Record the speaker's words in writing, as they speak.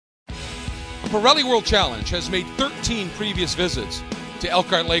Pirelli World Challenge has made 13 previous visits to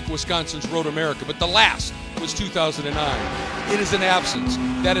Elkhart Lake, Wisconsin's Road America, but the last was 2009. It is an absence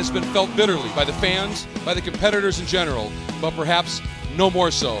that has been felt bitterly by the fans, by the competitors in general, but perhaps no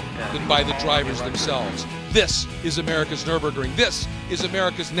more so than by the drivers themselves. This is America's Nürburgring. This is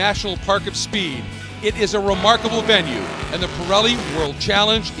America's National Park of Speed. It is a remarkable venue, and the Pirelli World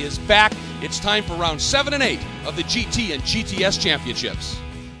Challenge is back. It's time for round 7 and 8 of the GT and GTS Championships.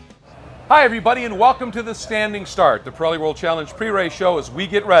 Hi everybody, and welcome to the Standing Start, the Pirelli World Challenge pre-race show as we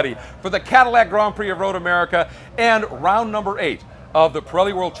get ready for the Cadillac Grand Prix of Road America and round number 8 of the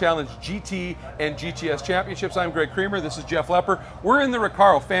Pirelli World Challenge GT and GTS Championships. I'm Greg Creamer, this is Jeff Lepper. We're in the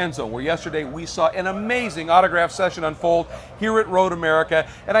Recaro fan zone where yesterday we saw an amazing autograph session unfold here at Road America.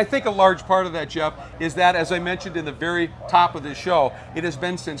 And I think a large part of that, Jeff, is that, as I mentioned in the very top of this show, it has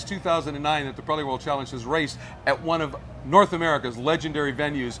been since 2009 that the Pirelli World Challenge has raced at one of North America's legendary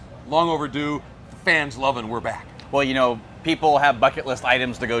venues. Long overdue, fans loving, we're back. Well, you know, people have bucket list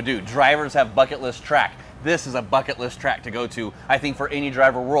items to go do. Drivers have bucket list track. This is a bucket list track to go to, I think, for any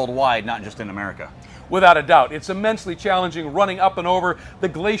driver worldwide, not just in America. Without a doubt. It's immensely challenging, running up and over the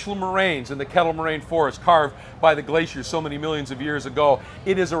glacial moraines and the kettle moraine forest carved by the glaciers so many millions of years ago.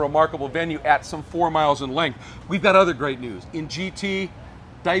 It is a remarkable venue at some 4 miles in length. We've got other great news. In GT,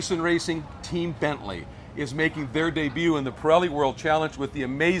 Dyson Racing Team Bentley is making their debut in the Pirelli World Challenge with the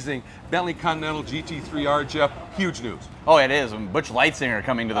amazing Bentley Continental GT3R, Jeff. Huge news. Oh, it is. And Butch Leitzinger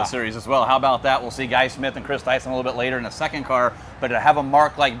coming to the series as well. How about that? We'll see Guy Smith and Chris Dyson a little bit later in a second car, but to have a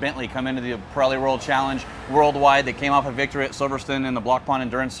mark like Bentley come into the Pirelli World Challenge worldwide, they came off a victory at Silverstone in the Block Pond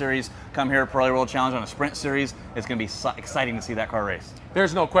Endurance Series, come here at Pirelli World Challenge on a sprint series. It's going to be so exciting to see that car race.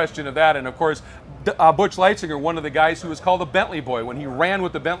 There's no question of that. And of course, Butch Leitzinger, one of the guys who was called the Bentley boy when he ran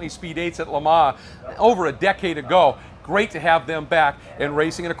with the Bentley Speed 8s at Le Mans over a decade ago. Great to have them back and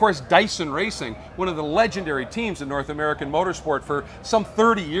racing. And of course, Dyson Racing, one of the legendary teams in North American motorsport for some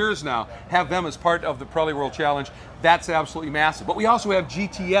 30 years now, have them as part of the Pirelli World Challenge. That's absolutely massive. But we also have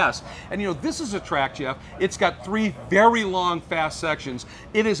GTS. And you know, this is a track, Jeff. It's got 3 very long, fast sections.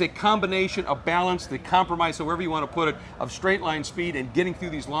 It is a combination of balance, the compromise, however you want to put it, of straight line speed and getting through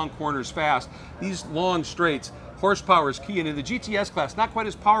these long corners fast. These long straights, horsepower is key, and in the GTS class, not quite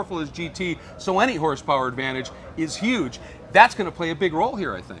as powerful as GT, so any horsepower advantage is huge. That's going to play a big role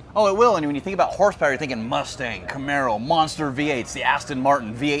here, I think. Oh, it will, and when you think about horsepower, you're thinking Mustang, Camaro, Monster V8s, the Aston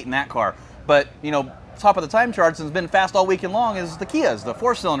Martin V8 in that car. But, you know, top of the time charts and has been fast all weekend long is the Kias, the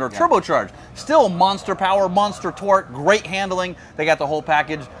 4-cylinder turbocharged. Still monster power, monster torque, great handling. They got the whole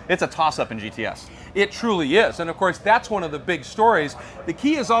package. It's a toss-up in GTS. It truly is, and of course that's one of the big stories. The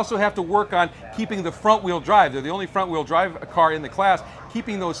Kias also have to work on keeping the front-wheel drive. They're the only front-wheel drive car in the class,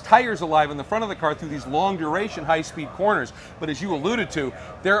 keeping those tires alive in the front of the car through these long-duration, high-speed corners. But as you alluded to,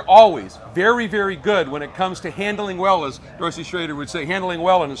 they're always very, very good when it comes to handling well, as Dorsey Schrader would say, handling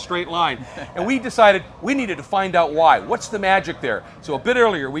well in a straight line. And we decided we needed to find out why. What's the magic there? So a bit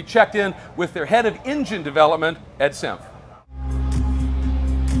earlier, we checked in with their head of engine development, Ed Senf.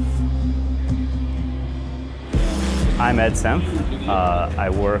 I'm Ed Senf. I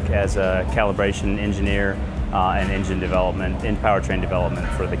work as a calibration engineer and engine development in powertrain development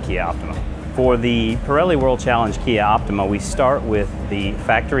for the Kia Optima. For the Pirelli World Challenge Kia Optima, we start with the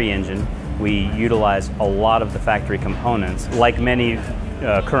factory engine. We utilize a lot of the factory components. Like many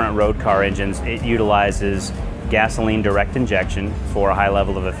current road car engines, it utilizes gasoline direct injection for a high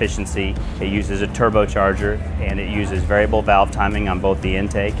level of efficiency. It uses a turbocharger, and it uses variable valve timing on both the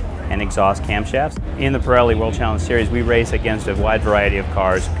intake and exhaust camshafts. In the Pirelli World Challenge Series, we race against a wide variety of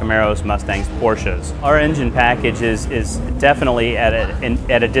cars: Camaros, Mustangs, Porsches. Our engine package is definitely at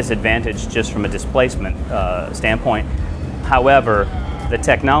a disadvantage just from a displacement standpoint. However, the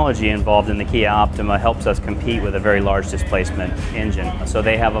technology involved in the Kia Optima helps us compete with a very large displacement engine. So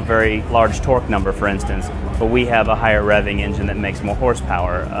they have a very large torque number, for instance, but we have a higher revving engine that makes more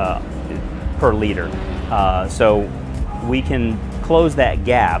horsepower per liter. So we can close that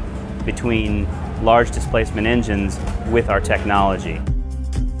gap between large displacement engines with our technology.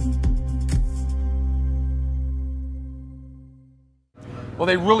 Well,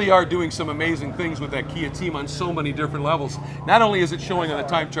 they really are doing some amazing things with that Kia team on so many different levels. Not only is it showing on the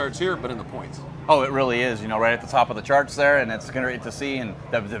time charts here, but in the points. Oh, it really is, you know, right at the top of the charts there, and it's great to see, and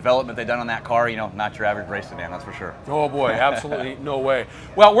the development they've done on that car, you know, not your average race sedan, that's for sure. Oh boy, absolutely no way.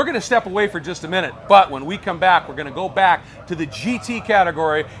 Well, we're going to step away for just a minute, but when we come back, we're going to go back to the GT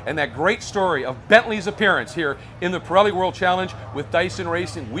category and that great story of Bentley's appearance here in the Pirelli World Challenge with Dyson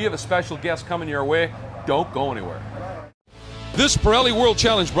Racing. We have a special guest coming your way. Don't go anywhere. This Pirelli World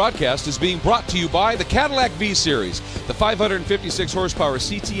Challenge broadcast is being brought to you by the Cadillac V-Series, the 556 horsepower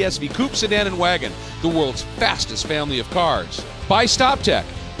CTS-V coupe, sedan, and wagon, the world's fastest family of cars. By StopTech,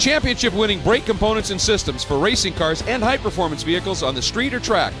 championship-winning brake components and systems for racing cars and high-performance vehicles on the street or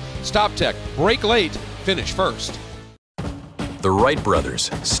track. StopTech, brake late, finish first. The Wright brothers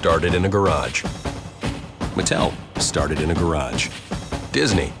started in a garage. Mattel started in a garage.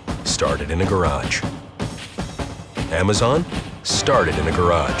 Disney started in a garage. Amazon started in a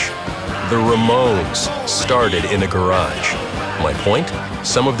garage. The Ramones started in a garage. My point?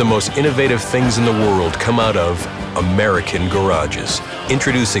 Some of the most innovative things in the world come out of American garages.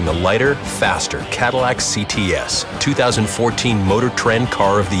 Introducing the lighter, faster Cadillac CTS, 2014 Motor Trend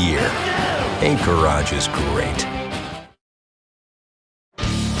Car of the Year. Ain't garages great?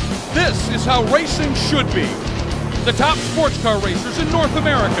 This is how racing should be. The top sports car racers in North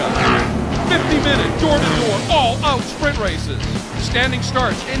America. 50-minute, door-to-door, all-out sprint races. Standing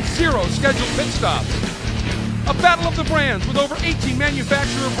starts and 0 scheduled pit stops. A battle of the brands with over 18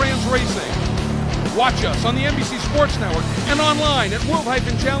 manufacturer brands racing. Watch us on the NBC Sports Network and online at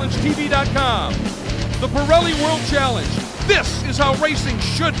world-challengetv.com. The Pirelli World Challenge. This is how racing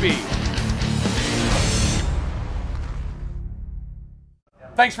should be.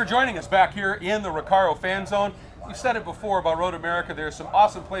 Thanks for joining us back here in the Recaro Fan Zone. We've said it before about Road America. There's some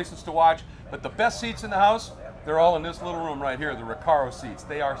awesome places to watch, but the best seats in the house, they're all in this little room right here, the Recaro seats.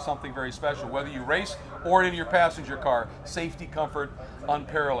 They are something very special, whether you race or in your passenger car. Safety, comfort,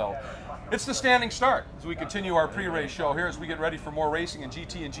 unparalleled. It's the standing start as we continue our pre-race show here as we get ready for more racing in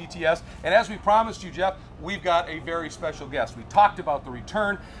GT and GTS. And as we promised you, Jeff, we've got a very special guest. We talked about the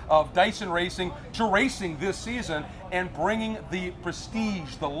return of Dyson Racing to racing this season and bringing the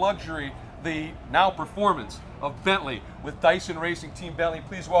prestige, the luxury, the now performance of Bentley with Dyson Racing Team Bentley.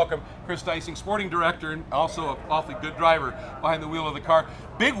 Please welcome Chris Dyson, sporting director and also an awfully good driver behind the wheel of the car.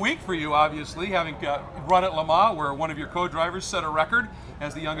 Big week for you, obviously, having run at Le Mans, where one of your co-drivers set a record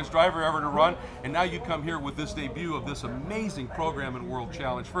as the youngest driver ever to run, and now you come here with this debut of this amazing program and World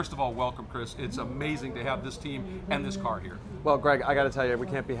Challenge. First of all, welcome, Chris. It's amazing to have this team and this car here. Well, Greg, I got to tell you, we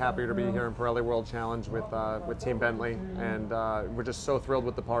can't be happier to be here in Pirelli World Challenge with Team Bentley, and we're just so thrilled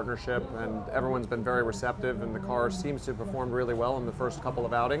with the partnership, and everyone's been very receptive, and the car seems to have performed really well in the first couple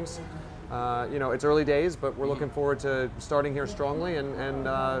of outings. You know, it's early days, but we're looking forward to starting here strongly and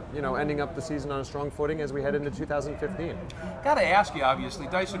you know, ending up the season on a strong footing as we head into 2015. Got to ask you, obviously,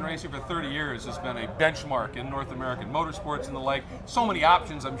 Dyson Racing for 30 years has been a benchmark in North American motorsports and the like. So many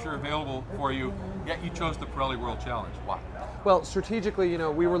options, I'm sure, available for you, yet you chose the Pirelli World Challenge. Why? Well, strategically, you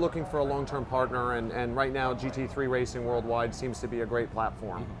know, we were looking for a long-term partner, and right now GT3 Racing Worldwide seems to be a great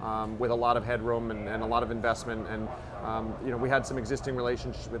platform with a lot of headroom and a lot of investment. And you know, we had some existing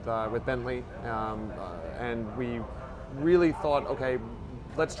relationships with Bentley, and we really thought, okay,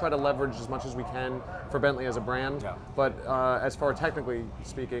 let's try to leverage as much as we can for Bentley as a brand. Yeah. But as far technically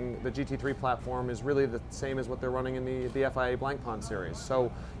speaking, the GT3 platform is really the same as what they're running in the FIA Blancpain series.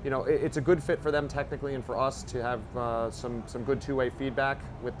 So, you know, it's a good fit for them technically, and for us to have some good two-way feedback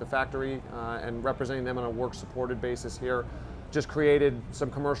with the factory and representing them on a work-supported basis here. Just created some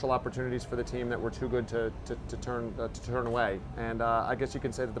commercial opportunities for the team that were too good to turn away. And I guess you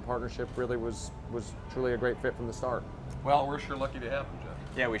can say that the partnership really was truly a great fit from the start. Well, we're sure lucky to have them, Jeff.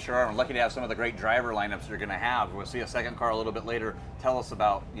 Yeah, we sure are. We're lucky to have some of the great driver lineups you're going to have. We'll see a second car a little bit later. Tell us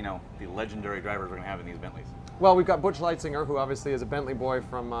about, you know, the legendary drivers we're going to have in these Bentleys. Well, we've got Butch Leitzinger, who obviously is a Bentley boy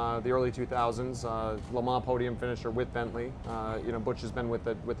from the early 2000s, Le Mans podium finisher with Bentley. You know, Butch has been with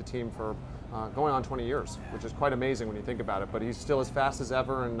the team for going on 20 years, which is quite amazing when you think about it. But he's still as fast as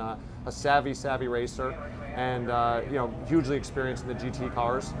ever and a savvy racer, and you know, hugely experienced in the GT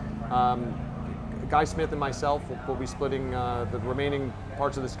cars. Guy Smith and myself will be splitting the remaining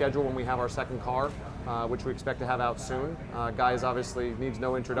parts of the schedule when we have our second car, which we expect to have out soon. Guy obviously needs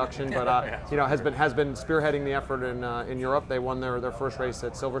no introduction, but you know, has been spearheading the effort in Europe. They won their first race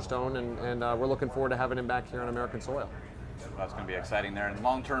at Silverstone, and we're looking forward to having him back here on American soil. That's going to be exciting there. And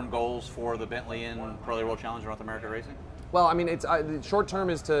long-term goals for the Bentley in Pirelli World Challenge North America Racing? Well, I mean, the short term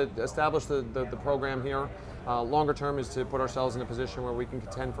is to establish the program here. Longer term is to put ourselves in a position where we can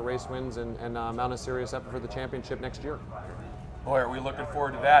contend for race wins and mount a serious effort for the championship next year. Boy, are we looking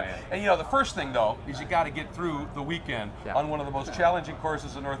forward to that. And you know, the first thing though is you got to get through the weekend on one of the most challenging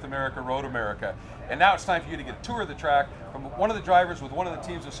courses in North America, Road America. And now it's time for you to get a tour of the track from one of the drivers with one of the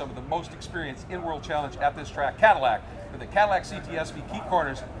teams with some of the most experience in World Challenge at this track, Cadillac, with the Cadillac CTS-V Key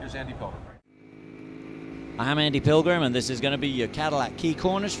Corners. Here's Andy Pilgrim. I'm Andy Pilgrim, and this is going to be your Cadillac Key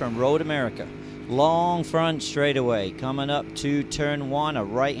Corners from Road America. long front straightaway. Coming up to turn 1, a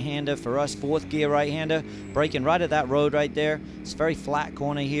right-hander for us, 4th gear right-hander, braking right at that road right there. It's a very flat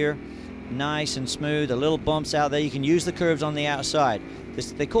corner here, nice and smooth, a little bumps out there. You can use the curves on the outside.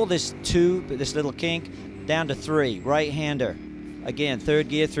 They call this 2, but this little kink, down to 3, right-hander. Again, 3rd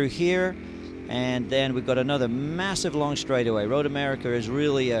gear through here, and then we've got another massive long straightaway. Road America is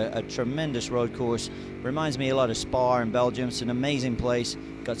really a tremendous road course. Reminds me a lot of Spa in Belgium. It's an amazing place.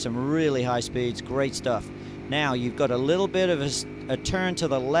 Got some really high speeds, great stuff. Now you've got a little bit of a turn to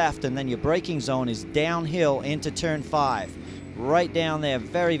the left, and then your braking zone is downhill into turn 5. Right down there,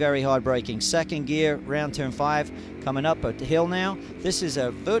 very, very hard braking. 2nd gear, round turn 5, coming up a hill now. This is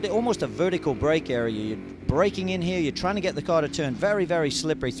almost a vertical brake area. You're braking in here, you're trying to get the car to turn very, very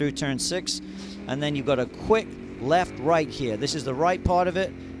slippery through turn 6, and then you've got a quick left right here. This is the right part of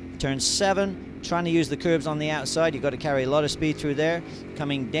it. Turn 7, trying to use the curbs on the outside. You've got to carry a lot of speed through there.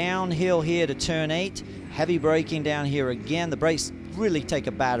 Coming downhill here to turn 8, heavy braking down here again. The brakes really take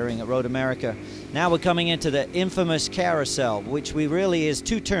a battering at Road America. Now we're coming into the infamous carousel, which really is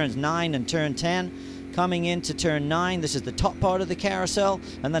 2 turns, 9 and turn 10. Coming into turn 9, this is the top part of the carousel,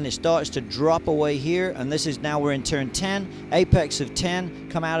 and then it starts to drop away here, and this is now we're in turn 10, apex of 10,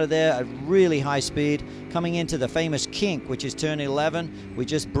 come out of there at really high speed, coming into the famous kink, which is turn 11. We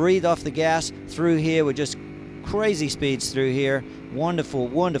just breathe off the gas through here. We're just crazy speeds through here. Wonderful,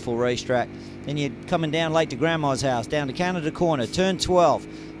 wonderful racetrack. And you're coming down like to Grandma's house, down to Canada Corner, turn 12.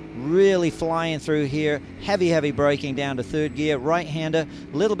 Really flying through here, heavy braking down to 3rd gear, right-hander,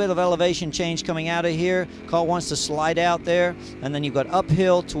 little bit of elevation change coming out of here. Car wants to slide out there, and then you've got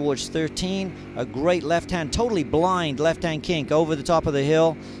uphill towards 13, a great left-hand, totally blind left-hand kink over the top of the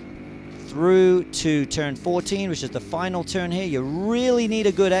hill through to turn 14, which is the final turn here. You really need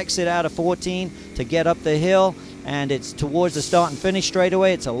a good exit out of 14 to get up the hill, and it's towards the start and finish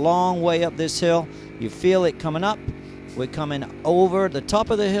straightaway. It's a long way up this hill. You feel it coming up. We're coming over the top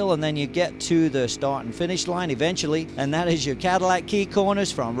of the hill, and then you get to the start and finish line eventually, and that is your Cadillac key corners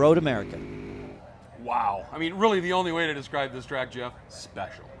from Road America. Wow. I mean, really the only way to describe this track, Jeff,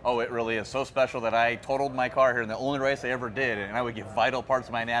 special. Oh, it really is so special that I totaled my car here in the only race I ever did, and I would give vital parts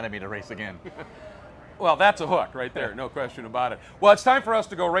of my anatomy to race again. Well, that's a hook right there, no question about it. Well, it's time for us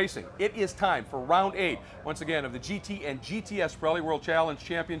to go racing. It is time for round 8, once again, of the GT and GTS Pirelli World Challenge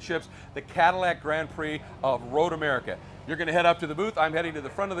Championships, the Cadillac Grand Prix of Road America. You're going to head up to the booth. I'm heading to the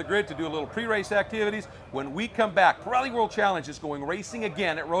front of the grid to do a little pre-race activities. When we come back, Pirelli World Challenge is going racing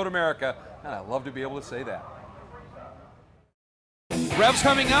again at Road America, and I'd love to be able to say that. Revs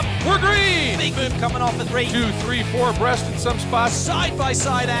coming up, we're green! Big move coming off the 3. 2, 3, 4 abreast in some spots.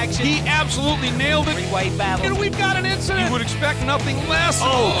 Side-by-side action. He absolutely nailed it. Three-way battle. And we've got an incident. You would expect nothing less.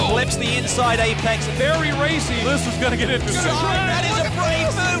 Oh, clips the inside apex. Very racy. This is going to get into Side, that is a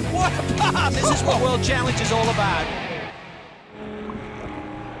brave move. What a path. This is what World Challenge is all about.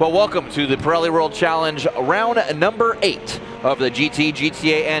 Well, welcome to the Pirelli World Challenge round number 8 of the GT,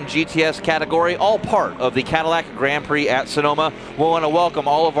 GTA, and GTS category, all part of the Cadillac Grand Prix at Sonoma. We want to welcome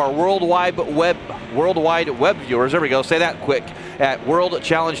all of our worldwide web viewers. There we go, say that quick, at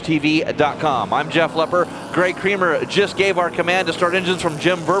worldchallengetv.com. I'm Jeff Lepper. Greg Creamer just gave our command to start engines from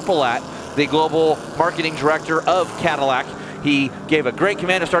Jim Verpalat, the global marketing director of Cadillac. He gave a great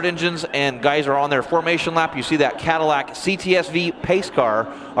command to start engines, and guys are on their formation lap. You see that Cadillac CTSV pace car,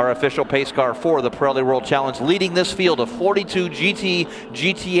 our official pace car for the Pirelli World Challenge, leading this field of 42 GT,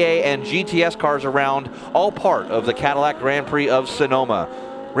 GTA, and GTS cars around, all part of the Cadillac Grand Prix of Sonoma.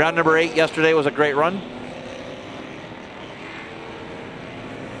 Round number 8 yesterday was a great run.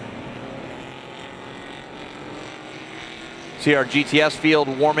 See our GTS field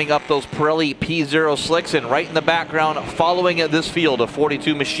warming up those Pirelli P0 slicks, and right in the background, following this field of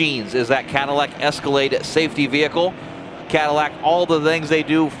 42 machines, is that Cadillac Escalade safety vehicle. Cadillac, all the things they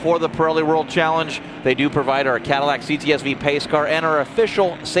do for the Pirelli World Challenge, they do provide our Cadillac CTSV pace car and our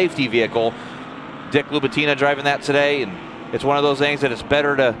official safety vehicle. Dick Lubatina driving that today, and it's one of those things that it's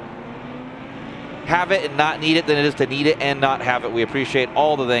better to have it and not need it than it is to need it and not have it. We appreciate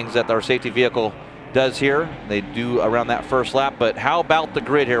all the things that our safety vehicle does here. They do around that first lap, but how about the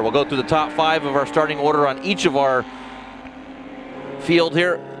grid here? We'll go through the top 5 of our starting order on each of our field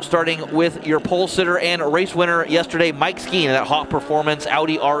here, starting with your pole sitter and race winner yesterday, Mike Skeen, in that hot performance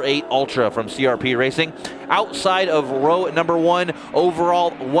Audi R8 Ultra from CRP Racing. Outside of row number 1,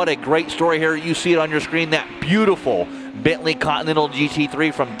 overall, what a great story here. You see it on your screen, that beautiful Bentley Continental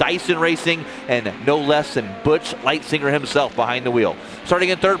GT3 from Dyson Racing, and no less than Butch Lightsinger himself behind the wheel. Starting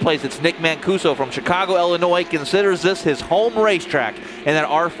in 3rd place, it's Nick Mancuso from Chicago, Illinois. Considers this his home racetrack in that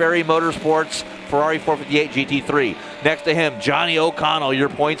R Ferry Motorsports Ferrari 458 GT3. Next to him, Johnny O'Connell, your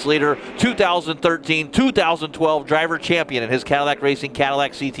points leader, 2013, 2012 driver champion in his Cadillac Racing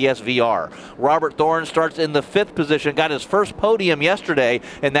Cadillac CTS VR. Robert Thorne starts in the 5th position, got his first podium yesterday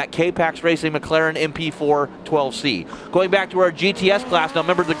in that K-Pax Racing McLaren MP4 12C. Going back to our GTS class, now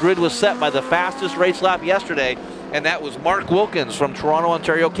remember the grid was set by the fastest race lap yesterday, and that was Mark Wilkins from Toronto,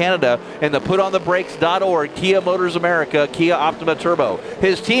 Ontario, Canada, in the putonthebrakes.org Kia Motors America Kia Optima Turbo.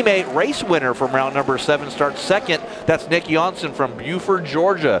 His teammate, race winner from round number 7, starts second. That's Nick Johnson from Buford,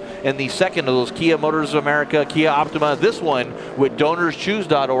 Georgia, in the second of those Kia Motors America Kia Optima. This one with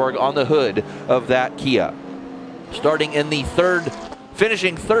donorschoose.org on the hood of that Kia. Starting in the third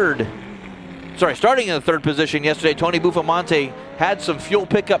position yesterday, Tony Buffalmonte had some fuel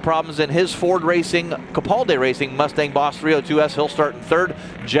pickup problems in his Ford Racing, Capaldi Racing Mustang Boss 302S. He'll start in 3rd.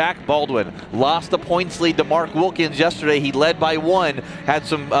 Jack Baldwin lost the points lead to Mark Wilkins yesterday. He led by 1, had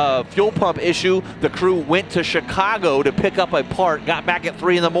some fuel pump issue. The crew went to Chicago to pick up a part, got back at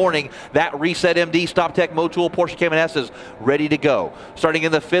 3 in the morning. That Reset MD Stop Tech Motul Porsche Cayman S is ready to go. Starting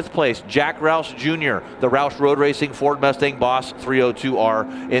in the 5th place, Jack Roush Jr., the Roush Road Racing Ford Mustang Boss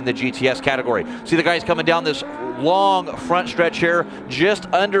 302R in the GTS category. See the guys coming down this long front stretch here, just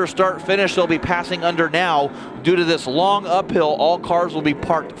under start finish. They'll be passing under now. Due to this long uphill, all cars will be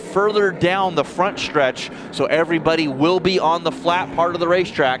parked further down the front stretch, so everybody will be on the flat part of the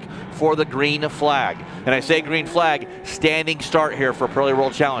racetrack for the green flag. And I say green flag, standing start here for Pirelli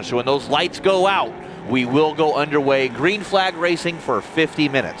World Challenge. So when those lights go out, we will go underway. Green flag racing for 50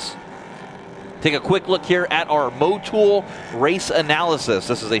 minutes. Take a quick look here at our Motul race analysis.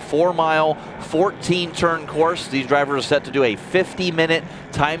 This is a 4-mile, 14-turn course. These drivers are set to do a 50-minute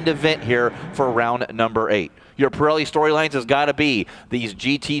timed event here for round number 8. Your Pirelli storylines has got to be these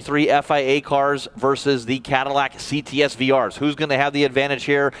GT3 FIA cars versus the Cadillac CTS VRs. Who's going to have the advantage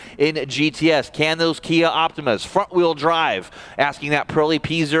here in GTS? Can those Kia Optimas front-wheel drive? Asking that Pirelli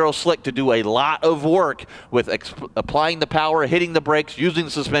P0 Slick to do a lot of work with applying the power, hitting the brakes, using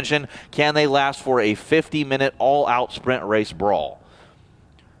the suspension. Can they last for a 50-minute all-out sprint race brawl?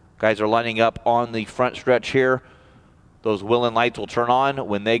 Guys are lining up on the front stretch here. Those Willen lights will turn on.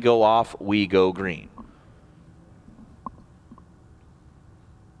 When they go off, we go green.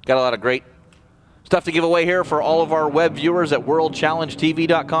 Got a lot of great stuff to give away here for all of our web viewers at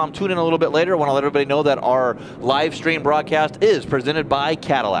worldchallengetv.com. Tune in a little bit later. I want to let everybody know that our live stream broadcast is presented by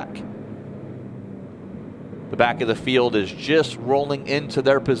Cadillac. The back of the field is just rolling into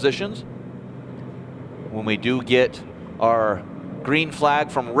their positions. When we do get our green flag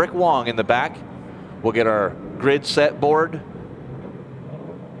from Rick Wong in the back, we'll get our grid set board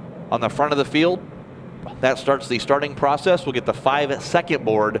on the front of the field. That starts the starting process. We'll get the 5-second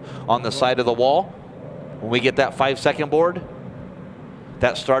board on the side of the wall. When we get that 5-second board,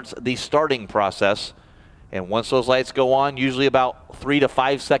 that starts the starting process. And once those lights go on, usually about 3 to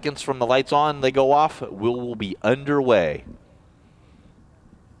 5 seconds from the lights on, they go off, we'll be underway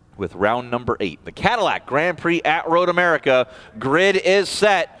with round number 8. The Cadillac Grand Prix at Road America. Grid is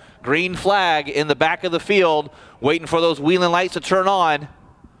set. Green flag in the back of the field, waiting for those wheeling lights to turn on.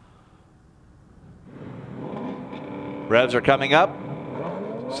 Revs are coming up.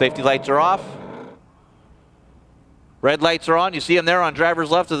 Safety lights are off. Red lights are on. You see them there on driver's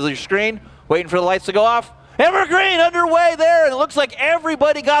left of your screen, waiting for the lights to go off. Evergreen underway there, and it looks like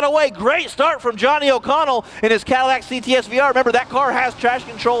everybody got away. Great start from Johnny O'Connell in his Cadillac CTS VR. Remember, that car has traction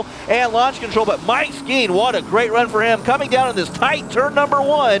control and launch control, but Mike Skeen, what a great run for him. Coming down in this tight turn number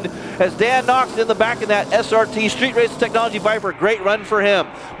 1 as Dan Knox in the back of that SRT Street Racing Technology Viper. Great run for him.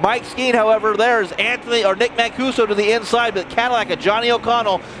 Mike Skeen, however, there's Nick Mancuso to the inside, but Cadillac and Johnny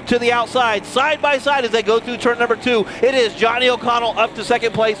O'Connell to the outside. Side by side as they go through turn number 2. It is Johnny O'Connell up to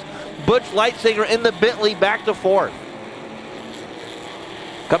second place. Butch Lightsinger in the Bentley back to 4th.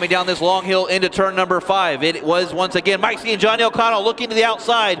 Coming down this long hill into turn number 5. It was once again Mike Skeen and Johnny O'Connell looking to the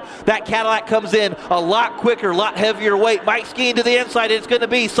outside. That Cadillac comes in a lot quicker, a lot heavier weight. Mike Skeen to the inside. It's going to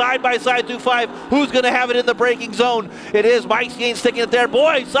be side by side through 5. Who's going to have it in the braking zone? It is Mike Skeen sticking it there.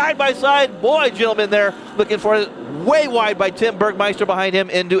 Boy, side by side. Boy, gentlemen there looking for it. Way wide by Tim Bergmeister behind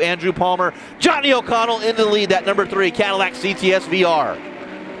him into Andrew Palmer. Johnny O'Connell into the lead, that number 3 Cadillac CTS VR.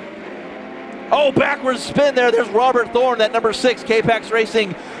 Oh, backwards spin there. There's Robert Thorne, that number 6 K-Pax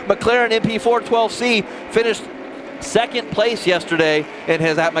Racing McLaren MP4 12C. Finished second place yesterday in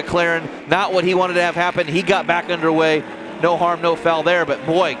his at McLaren. Not what he wanted to have happen. He got back underway. No harm, no foul there. But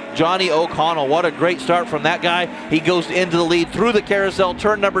boy, Johnny O'Connell, what a great start from that guy. He goes into the lead through the carousel,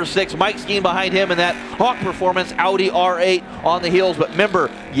 turn number 6. Mike Skeen behind him in that Hawk Performance Audi R8 on the heels. But remember,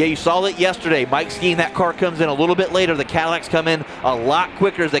 yeah, you saw it yesterday. Mike Skeen, that car comes in a little bit later. The Cadillacs come in a lot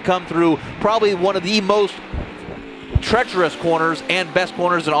quicker as they come through probably one of the most treacherous corners and best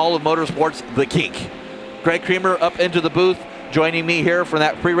corners in all of motorsports, the kink. Greg Creamer up into the booth, joining me here from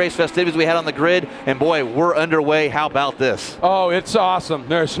that pre-race festivities we had on the grid, and boy, we're underway. How about this? Oh, it's awesome.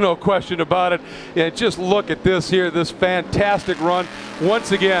 There's no question about it. And just look at this here, this fantastic run.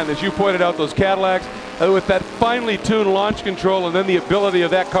 Once again, as you pointed out, those Cadillacs, with that finely tuned launch control and then the ability of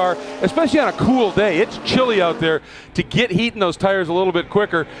that car, especially on a cool day. It's chilly out there, to get heat in those tires a little bit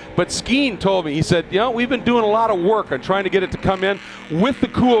quicker. But Skeen told me, he said, you know, we've been doing a lot of work on trying to get it to come in with the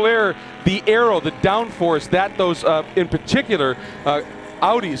cool air, the aero, the downforce that those, in particular,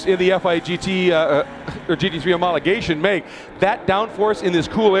 Audis in the FIA GT or GT3 homologation make. That downforce in this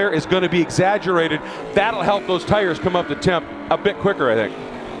cool air is going to be exaggerated. That'll help those tires come up to temp a bit quicker, I think.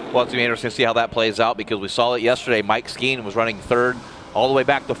 Well, it's going to be interesting to see how that plays out, because we saw it yesterday. Mike Skeen was running third all the way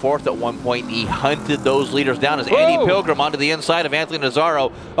back to fourth at one point. He hunted those leaders down as Andy Pilgrim onto the inside of Anthony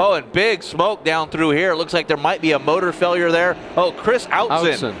Nazzaro. Oh, and big smoke down through here. It looks like there might be a motor failure there. Oh, Chris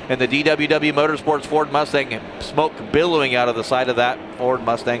Outzen in the DWW Motorsports Ford Mustang. Smoke billowing out of the side of that Ford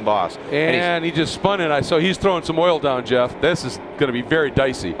Mustang boss. And he just spun it. So he's throwing some oil down, Jeff. This is going to be very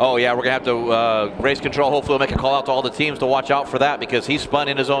dicey. Oh, yeah, we're going to have to race control. Hopefully we'll make a call out to all the teams to watch out for that, because he spun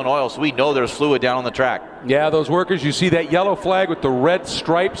in his own oil, so we know there's fluid down on the track. Yeah, those workers, you see that yellow flag with the red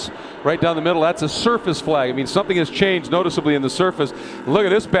stripes right down the middle. That's a surface flag. I mean, something has changed noticeably in the surface. Look at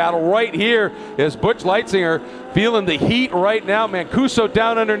this battle right here is Butch Leitzinger feeling the heat right now. Mancuso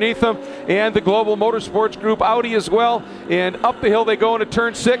down underneath him, and the Global Motorsports Group Audi as well. And up the hill they go into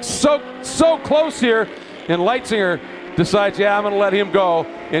turn 6. So close here. And Leitzinger decides, yeah, I'm going to let him go,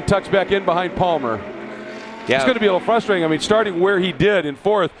 and tucks back in behind Palmer. Yeah. It's going to be a little frustrating. I mean, starting where he did in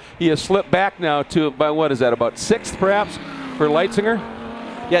fourth, he has slipped back now to about, what is that, about 6th perhaps for Leitzinger?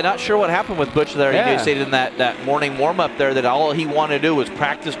 Yeah, not sure what happened with Butch there. Yeah. He stated in that morning warm-up there that all he wanted to do was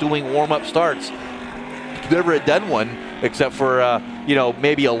practice doing warm-up starts. Never had done one, except for, you know,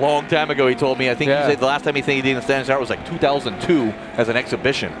 maybe a long time ago, he told me. I think he said the last time he did a standing start was like 2002 as an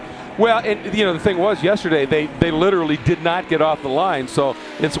exhibition. Well, and you know, the thing was, yesterday they literally did not get off the line, so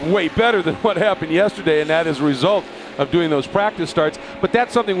it's way better than what happened yesterday, and that is a result of doing those practice starts. But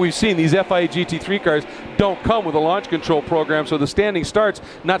that's something we've seen. These FIA GT3 cars don't come with a launch control program, so the standing starts,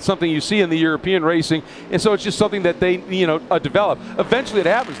 not something you see in the European racing, and so it's just something that they, you know, develop. Eventually it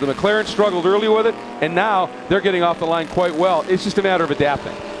happens. The McLaren struggled early with it, and now they're getting off the line quite well. It's just a matter of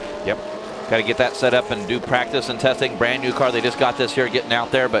adapting. Yep. Got to get that set up and do practice and testing. Brand new car. They just got this here, getting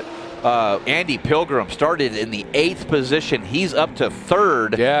out there, but Andy Pilgrim started in the 8th position. He's up to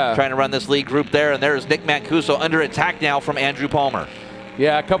 3rd, trying to run this lead group there. And there's Nick Mancuso under attack now from Andrew Palmer.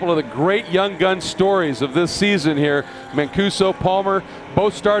 Yeah, a couple of the great young gun stories of this season here. Mancuso, Palmer,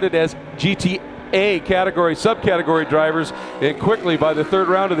 both started as GTA category, subcategory drivers, and quickly by the 3rd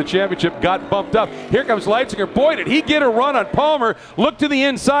round of the championship got bumped up. Here comes Leitzinger. Boy, did he get a run on Palmer. Looked to the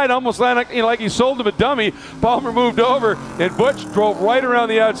inside, almost like, you know, like he sold him a dummy. Palmer moved over, and Butch drove right around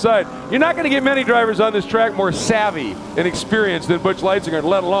the outside. You're not going to get many drivers on this track more savvy and experienced than Butch Leitzinger,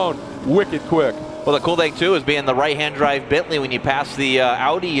 let alone wicked quick. Well, the cool thing too is being the right-hand drive Bentley. When you pass the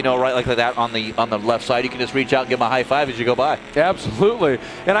Audi, you know, right like that on the left side, you can just reach out and give him a high five as you go by. Absolutely.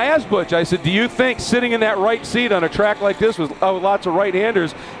 And I asked Butch, I said, do you think sitting in that right seat on a track like this with lots of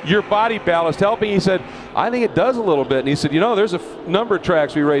right-handers, your body ballast helping? He said, I think it does a little bit. And he said, you know, there's a number of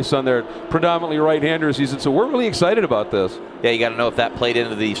tracks we race on there, predominantly right-handers. He said, so we're really excited about this. Yeah, you got to know if that played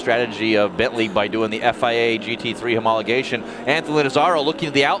into the strategy of Bentley by doing the FIA GT3 homologation. Anthony Nazzaro looking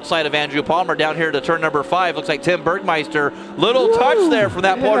to the outside of Andrew Palmer down here to turn number 5. Looks like Tim Bergmeister. Little touch there from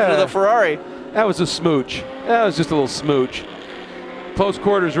that portion of the Ferrari. That was a smooch. That was just a little smooch. Close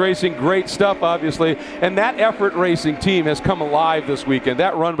quarters racing, great stuff, obviously. And that effort racing team has come alive this weekend.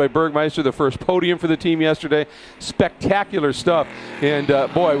 That run by Bergmeister, the first podium for the team yesterday, spectacular stuff. And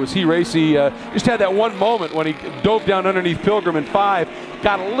boy, was he racy. Just had that one moment when he dove down underneath Pilgrim in 5,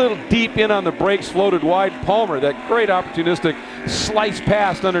 got a little deep in on the brakes, floated wide. Palmer, that great opportunistic slice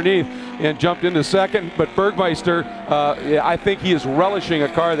past underneath and jumped into 2nd. But Bergmeister, I think he is relishing a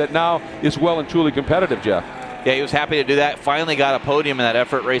car that now is well and truly competitive, Jeff. Yeah, he was happy to do that. Finally got a podium in that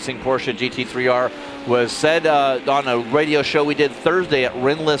effort racing Porsche GT3R. Was said on a radio show we did Thursday at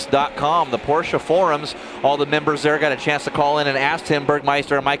Renlist.com, the Porsche forums. All the members there got a chance to call in and ask Tim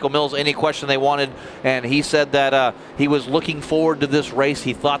Bergmeister and Michael Mills any question they wanted. And he said that he was looking forward to this race.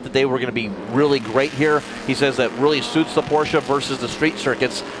 He thought that they were going to be really great here. He says that really suits the Porsche versus the street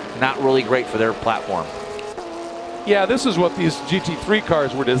circuits. Not really great for their platform. Yeah, this is what these GT3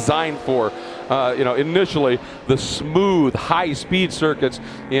 cars were designed for. Initially, the smooth, high-speed circuits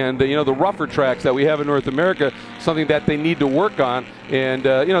and, the rougher tracks that we have in North America, something that they need to work on. And,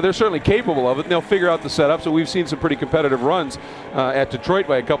 they're certainly capable of it, and they'll figure out the setup. So we've seen some pretty competitive runs at Detroit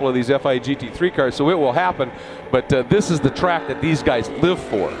by a couple of these FI GT3 cars, so it will happen. But this is the track that these guys live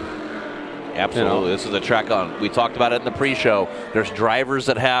for. Absolutely. This is a track we talked about it in the pre-show. There's drivers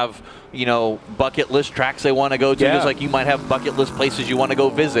that have, bucket list tracks they want to go to, just like you might have bucket list places you want to go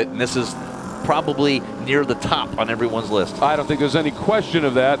visit, and this is probably near the top on everyone's list. I don't think there's any question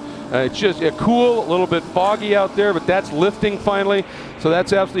of that. It's just cool, a little bit foggy out there, but that's lifting finally, so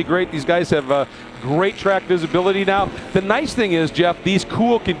that's absolutely great. These guys have great track visibility now. The nice thing is, Jeff, these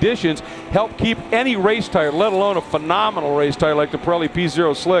cool conditions help keep any race tire, let alone a phenomenal race tire like the Pirelli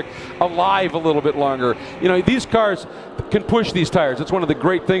P0 Slick, alive a little bit longer. These cars can push these tires. It's one of the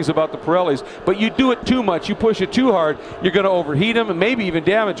great things about the Pirellis, but you do it too much, you push it too hard, you're going to overheat them and maybe even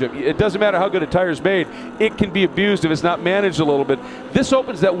damage them. It doesn't matter how good a tire's made, it can be abused if it's not managed a little bit. This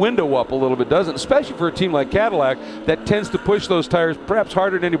opens that window up a little bit, doesn't it? Especially for a team like Cadillac that tends to push those tires perhaps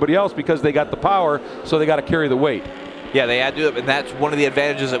harder than anybody else because they got the power, so they got to carry the weight. Yeah, they had to do it, and that's one of the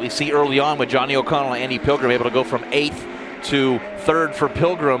advantages that we see early on with Johnny O'Connell and Andy Pilgrim, able to go from 8th to 3rd for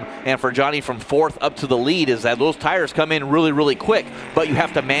Pilgrim, and for Johnny from 4th up to the lead, is that those tires come in really, really quick, but you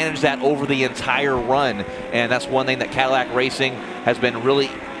have to manage that over the entire run, and that's one thing that Cadillac Racing has been really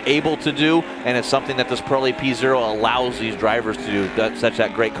able to do, and it's something that this Pirelli P0 allows these drivers to do. That's such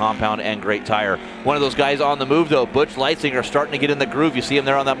that great compound and great tire. One of those guys on the move, though, Butch Leitzinger, starting to get in the groove. You see him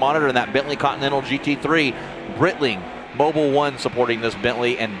there on that monitor in that Bentley Continental GT3. Brittling, Mobil 1 supporting this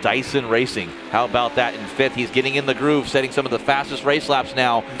Bentley, and Dyson Racing. How about that in 5th? He's getting in the groove, setting some of the fastest race laps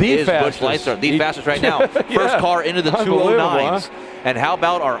now. Butch Leitzinger, the fastest right now. First car into the 209s. Huh? And how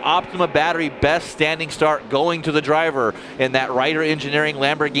about our Optima battery best standing start going to the driver in that Ryder Engineering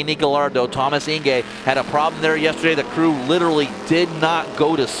Lamborghini Gallardo. Thomas Inge had a problem there yesterday. The crew literally did not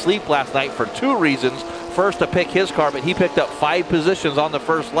go to sleep last night for 2 reasons. First, to pick his car, but he picked up 5 positions on the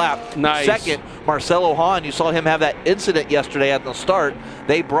first lap. Nice. Second, Marcelo Hahn, you saw him have that incident yesterday at the start.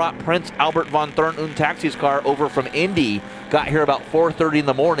 They brought Prince Albert von Thurn und Taxi's car over from Indy. Got here about 4:30 in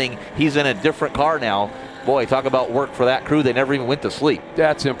the morning. He's in a different car now. Boy, talk about work for that crew. They never even went to sleep.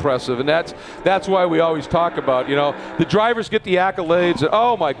 That's impressive, and that's why we always talk about, the drivers get the accolades.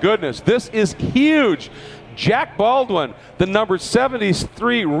 Oh my goodness, this is huge. Jack Baldwin, the number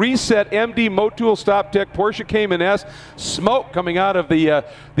 73 Reset MD Motul Stop Tech Porsche Cayman S. Smoke coming out of the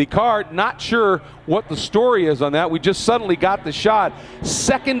car. Not sure what the story is on that. We just suddenly got the shot.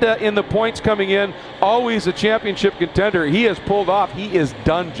 Second in the points coming in. Always a championship contender. He has pulled off. He is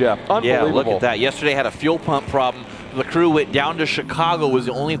done, Jeff. Unbelievable. Yeah, look at that. Yesterday had a fuel pump problem. The crew went down to Chicago, was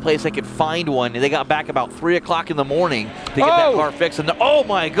the only place they could find one. And they got back about 3 o'clock in the morning to get that car fixed. And oh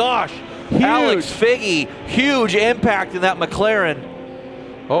my gosh. Huge. Alex Figge, huge impact in that McLaren.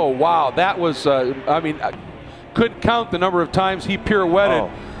 Oh, wow. That was, I couldn't count the number of times he pirouetted,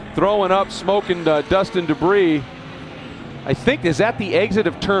 throwing up smoke and dust and debris. I think, is that the exit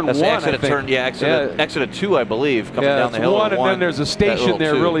of turn 1? That's the exit of 2, I believe, coming down the hill. 1, and then there's a station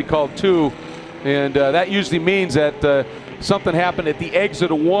there really called 2. And that usually means that something happened at the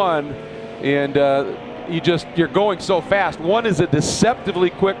exit of 1, and you're going so fast. 1 is a deceptively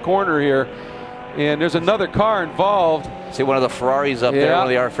quick corner here, and there's another car involved. See one of the Ferraris up there, one of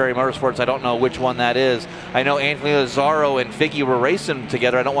the Ferrari Motorsports. I don't know which one that is. I know Anthony Lazzaro and Figge were racing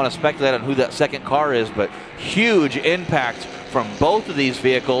together. I don't want to speculate on who that second car is, but huge impact from both of these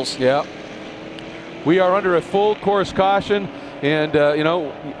vehicles. Yeah. We are under a full course caution, and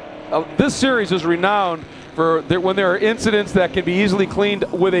this series is renowned for when there are incidents that can be easily cleaned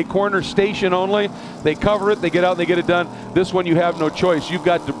with a corner station only. They cover it, they get out, and they get it done. This one, you have no choice. You've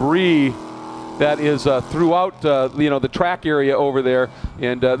got debris that is throughout the track area over there,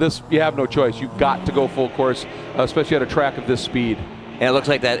 and this, you have no choice. You've got to go full course, especially at a track of this speed. And it looks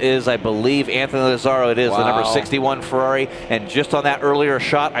like that is, I believe, Anthony Lazzaro. It is the number 61 Ferrari. And just on that earlier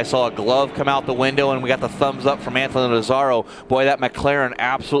shot, I saw a glove come out the window, and we got the thumbs up from Anthony Lazzaro. Boy, that McLaren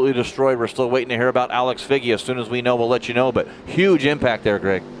absolutely destroyed. We're still waiting to hear about Alex Figge. As soon as we know, we'll let you know. But huge impact there,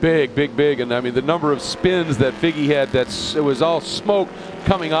 Greg. Big, big, big. And I mean, the number of spins that Figge had, it was all smoke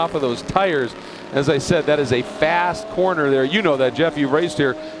coming off of those tires. As I said, that is a fast corner there. You know that, Jeff. You've raced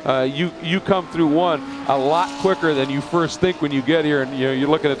here. You come through 1 a lot quicker than you first think when you get here, and you're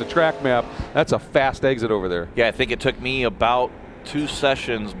looking at the track map. That's a fast exit over there. Yeah, I think it took me about 2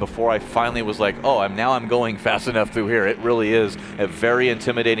 sessions before I finally was like, oh, I'm going fast enough through here. It really is a very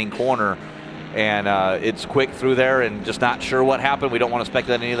intimidating corner. and it's quick through there and just not sure what happened. We don't want to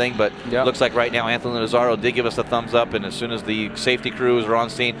speculate anything, but looks like right now Anthony Nazaro did give us a thumbs up, and as soon as the safety crews are on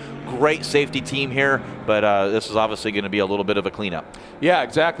scene, great safety team here, but this is obviously going to be a little bit of a cleanup. Yeah,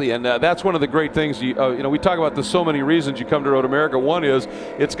 exactly, and that's one of the great things. You know, we talk about the so many reasons you come to Road America. One is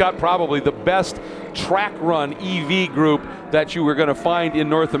it's got probably the best track run EV group that you were going to find in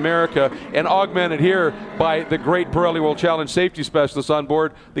North America, and augmented here by the great Pirelli World Challenge safety specialists on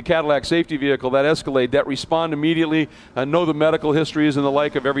board the Cadillac safety vehicle, that Escalade, that respond immediately, know the medical histories and the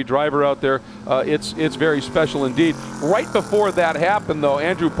like of every driver out there. It's very special indeed. Right before that happened, though,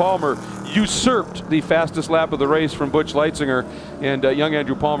 Andrew Palmer usurped the fastest lap of the race from Butch Leitzinger, and young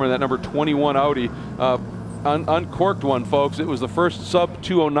Andrew Palmer in that number 21 Audi uncorked one, folks. It was the first sub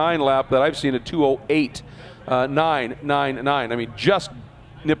 209 lap that I've seen at 208.999. I mean, just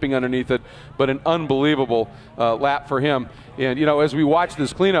nipping underneath it, but an unbelievable lap for him. And, you know, as we watch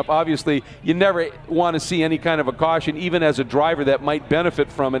this cleanup, obviously you never want to see any kind of a caution, even as a driver that might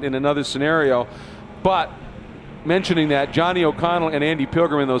benefit from it in another scenario. But mentioning that, Johnny O'Connell and Andy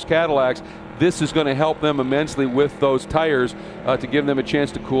Pilgrim in those Cadillacs, this is going to help them immensely with those tires to give them a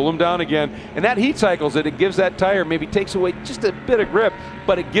chance to cool them down again. And that heat cycles it. It gives that tire, maybe takes away just a bit of grip,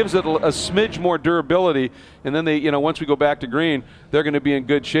 but it gives it a smidge more durability. And then they, you know, once we go back to green, they're going to be in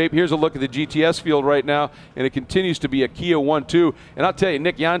good shape. Here's a look at the GTS field right now, and it continues to be a Kia 1-2. And I'll tell you,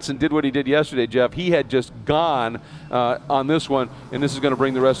 Nick Janssen did what he did yesterday, Jeff. He had just gone on this one, and this is going to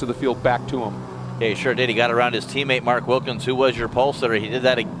bring the rest of the field back to him. Yeah, he sure did. He got around his teammate Mark Wilkins, who was your pole sitter. He did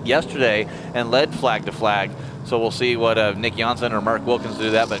that yesterday and led flag to flag. So we'll see what Nick Janssen or Mark Wilkins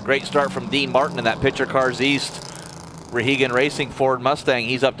do that. But great start from Dean Martin in that Picture Cars East Rehegan Racing Ford Mustang.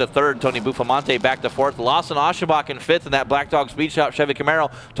 He's up to third. Tony Bufamonte back to fourth. Lawson Aschenbach in fifth in that Black Dog Speed Shop Chevy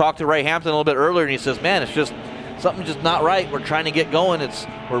Camaro. Talked to Ray Hampton a little bit earlier, and he says, man, it's just something just not right. We're trying to get going.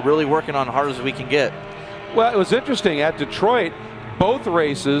 We're really working on hard as we can get. Well, it was interesting. At Detroit, both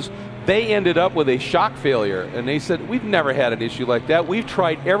races, they ended up with a shock failure, and they said, we've never had an issue like that. We've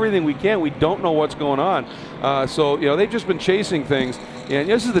tried everything we can. We don't know what's going on. So, you know, they've just been chasing things. And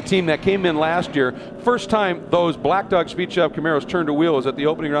this is the team that came in last year. First time those Black Dog Speed Shop Camaros turned a wheel was at the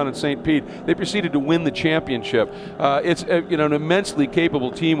opening round in St. Pete. They proceeded to win the championship. It's you know, an immensely capable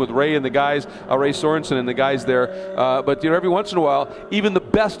team with Ray and the guys, Ray Sorensen and the guys there. But you know, every once in a while, even the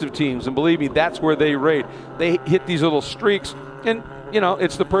best of teams, and believe me, that's where they rate. They hit these little streaks, and you know,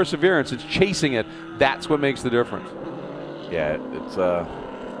 it's the perseverance. It's chasing it. That's what makes the difference. Yeah, it's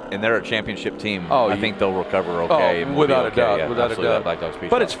and they're a championship team. Oh, I think they'll recover okay. Oh, without a doubt, yeah, without a doubt. Black Dog Speed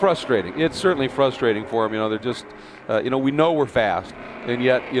But Shop. it's frustrating. It's certainly frustrating for them. You know, they're just, you know, we know we're fast, and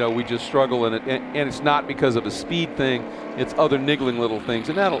yet, you know, we just struggle in it. And it's not because of a speed thing. It's other niggling little things,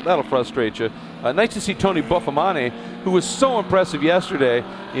 and that'll frustrate you. Nice to see Tony Buffamane, who was so impressive yesterday,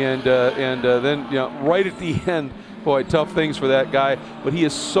 and then, you know, right at the end. Boy, tough things for that guy, but he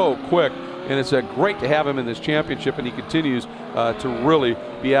is so quick, and it's great to have him in this championship, and he continues to really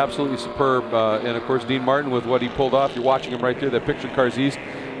be absolutely superb. And of course, Dean Martin with what he pulled off. You're watching him right there, that Picture Cars East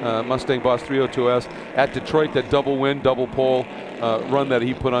Mustang Boss 302S at Detroit, that double win, double pole run that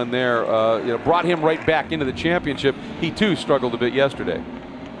he put on there, you know, brought him right back into the championship. He too struggled a bit yesterday.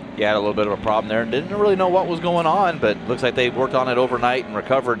 He had a little bit of a problem there. Didn't really know what was going on, but looks like they worked on it overnight and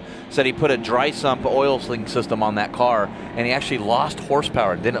recovered. Said he put a dry sump oil sling system on that car, and he actually lost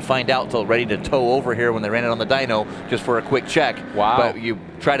horsepower. Didn't find out until ready to tow over here when they ran it on the dyno just for a quick check. Wow. But you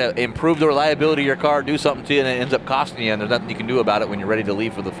try to improve the reliability of your car, do something to you, and it ends up costing you, and there's nothing you can do about it when you're ready to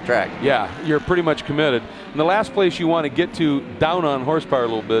leave for the track. Yeah, you're pretty much committed. And the last place you want to get to down on horsepower a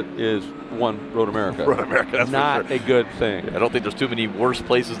little bit is Road America. Road America, that's not for sure. a good thing. I don't think there's too many worse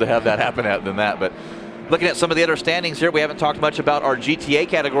places to have that happen at than that. But looking at some of the other standings here, we haven't talked much about our GTA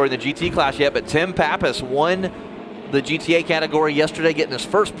category in the GT class yet, but Tim Pappas won the GTA category yesterday, getting his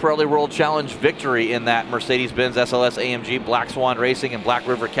first Pirelli World Challenge victory in that Mercedes-Benz SLS AMG Black Swan Racing and Black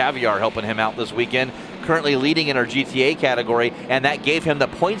River Caviar helping him out this weekend. Currently leading in our GTA category, and that gave him the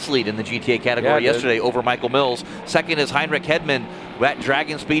points lead in the GTA category yesterday over Michael Mills. Second is Heinrich Hedman. That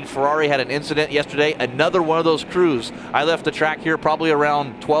Dragon Speed Ferrari had an incident yesterday. Another one of those crews. I left the track here probably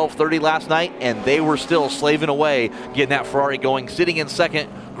around 12:30 last night, and they were still slaving away, getting that Ferrari going. Sitting in second,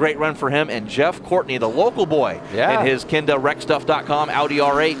 great run for him. And Jeff Courtney, the local boy, in his KendaRecStuff.com Audi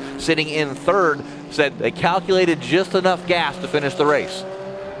R8, sitting in third, said they calculated just enough gas to finish the race.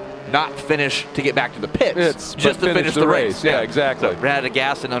 Not finish to get back to the pits, just to finish the race. Yeah, exactly. So ran out of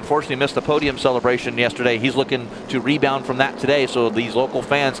gas and unfortunately missed the podium celebration yesterday. He's looking to rebound from that today so these local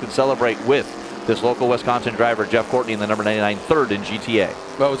fans can celebrate with this local Wisconsin driver, Jeff Courtney, in the number 99 third in GTA.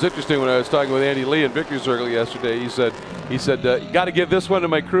 Well, it was interesting when I was talking with Andy Lee in Victory Circle yesterday. He said, you got to give this one to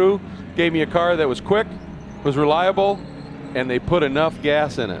my crew. Gave me a car that was quick, was reliable, and they put enough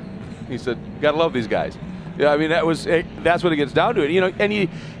gas in it. He said, got to love these guys. Yeah, I mean, that's what it gets down to. You know, and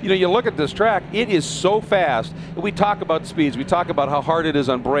you look at this track, it is so fast. We talk about speeds, we talk about how hard it is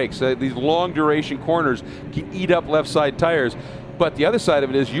on brakes. These long duration corners can eat up left side tires. But the other side of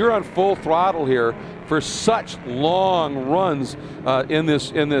it is you're on full throttle here for such long runs on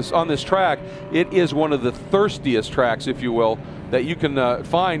this track. It is one of the thirstiest tracks, if you will, that you can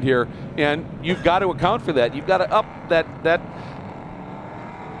find here, and you've got to account for that. You've got to up that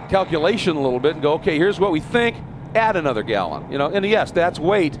calculation a little bit and go, okay, here's what we think, add another gallon. You know, and yes, that's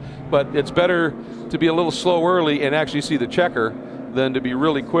weight, but it's better to be a little slow early and actually see the checker than to be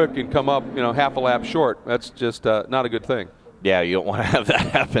really quick and come up, you know, half a lap short. That's just not a good thing. Yeah, you don't want to have that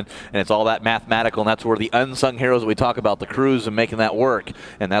happen, and it's all that mathematical, and that's where the unsung heroes that we talk about, the crews and making that work,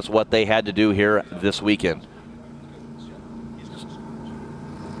 and that's what they had to do here this weekend.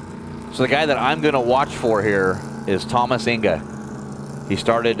 So the guy that I'm going to watch for here is Thomas Inge. He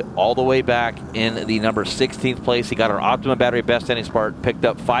started all the way back in the number 16th place. He got our Optima battery best ending spark, picked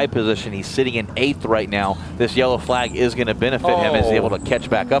up 5 position. He's sitting in 8th right now. This yellow flag is going to benefit him as he's able to catch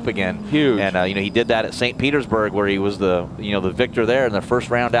back up again. Huge. And you know, he did that at St. Petersburg, where he was the the victor there in the first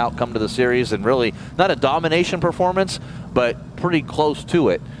round outcome to the series, and really not a domination performance, but pretty close to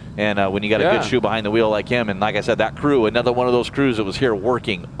it. And when you got a good shoe behind the wheel like him, and like I said, that crew, another one of those crews that was here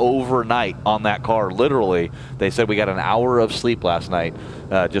working overnight on that car, literally. They said we got an hour of sleep last night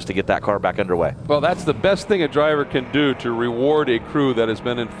just to get that car back underway. Well, that's the best thing a driver can do to reward a crew that has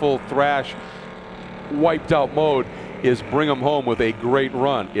been in full thrash, wiped out mode, is bring them home with a great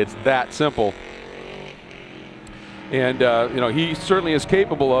run. It's that simple. And, you know, he certainly is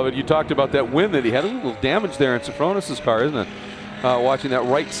capable of it. You talked about that win that he had. A little damage there in Sofronis's car, isn't it? Watching that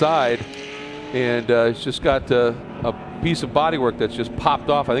right side, and it's just got a piece of bodywork that's just popped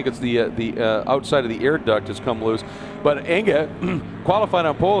off. I think it's the outside of the air duct has come loose. But Inge qualified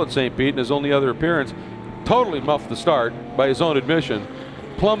on pole at St. Pete in his only other appearance, totally muffed the start by his own admission,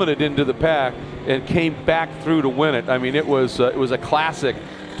 plummeted into the pack, and came back through to win it. I mean, it was a classic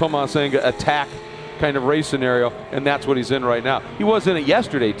Thomas Inge attack kind of race scenario, and that's what he's in right now. He was in it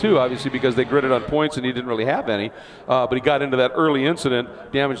yesterday too, obviously, because they gridded on points and he didn't really have any, but he got into that early incident,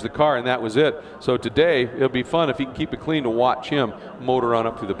 damaged the car, and that was it. So today it'll be fun if he can keep it clean to watch him motor on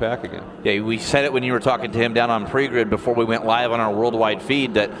up through the pack again. Yeah, we said it when you were talking to him down on pre-grid before we went live on our worldwide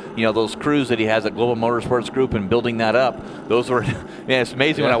feed, that those crews that he has at Global Motorsports Group and building that up, those were man, it's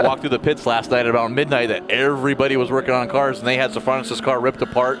amazing when I walked through the pits last night at about midnight that everybody was working on cars, and they had Sofronis's car ripped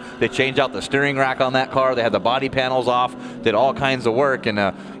apart. They changed out the steering rack on that car. They had the body panels off, did all kinds of work, and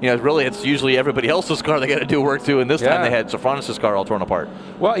really it's usually everybody else's car they got to do work to, and this time they had Sofronis's car all torn apart.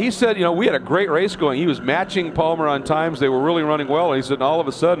 Well, he said, we had a great race going. He was matching Palmer on times. They were really running well, and he said all of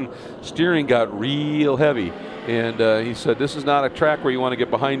a sudden steering got real heavy, and he said this is not a track where you want to get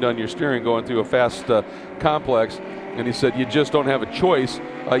behind on your steering going through a fast complex. And he said you just don't have a choice.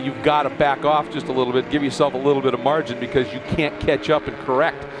 You've got to back off just a little bit, give yourself a little bit of margin, because you can't catch up and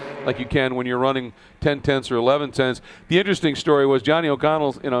correct like you can when you're running 10/10 or 11/10. The interesting story was Johnny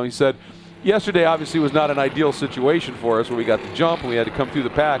O'Connell, he said, yesterday obviously was not an ideal situation for us where we got the jump and we had to come through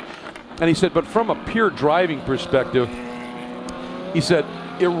the pack. And he said, but from a pure driving perspective, he said,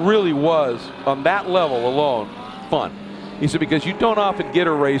 it really was, on that level alone, fun. He said, because you don't often get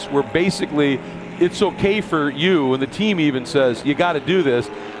a race where basically it's okay for you, and the team even says, you got to do this,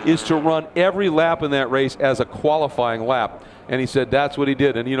 is to run every lap in that race as a qualifying lap. And he said that's what he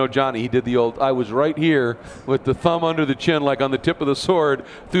did. And Johnny, he did the old, I was right here with the thumb under the chin like on the tip of the sword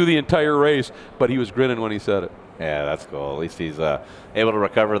through the entire race, but he was grinning when he said it. Yeah, that's cool. At least he's able to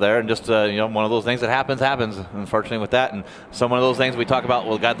recover there, and just one of those things that happens, unfortunately, with that. And some of those things we talk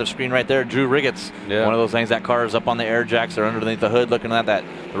about, got the screen right there, Drew Riggets. Yeah. One of those things, that car is up on the air jacks, they're underneath the hood looking at that.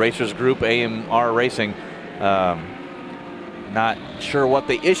 The Racers Group, AMR Racing. Not sure what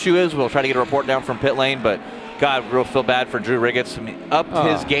the issue is. We'll try to get a report down from pit lane, but God, real feel bad for Drew Riggets. I mean, upped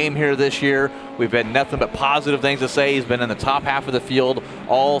his game here this year. We've had nothing but positive things to say. He's been in the top half of the field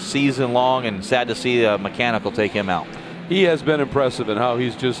all season long, and sad to see a mechanical take him out. He has been impressive in how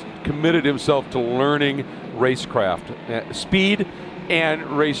he's just committed himself to learning racecraft, speed and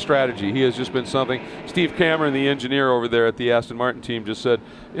race strategy. He has just been something. Steve Cameron, the engineer over there at the Aston Martin team, just said,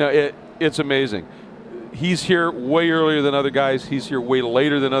 it's amazing. He's here way earlier than other guys. He's here way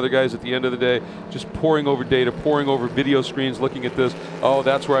later than other guys at the end of the day, just poring over data, poring over video screens, looking at this. Oh,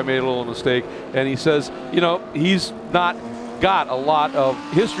 that's where I made a little mistake. And he says, he's not got a lot of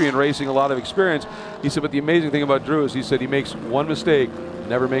history in racing, a lot of experience. He said, but the amazing thing about Drew is he said he makes one mistake,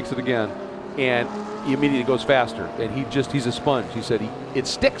 never makes it again, and he immediately goes faster. And he's a sponge. He said it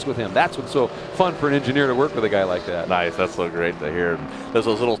sticks with him. That's what's so fun for an engineer to work with a guy like that. Nice, that's so great to hear. There's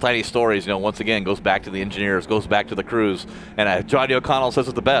those little tiny stories, once again, goes back to the engineers, goes back to the crews. And Johnny O'Connell says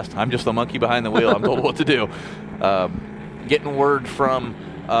it the best. I'm just the monkey behind the wheel. I'm told what to do. Getting word from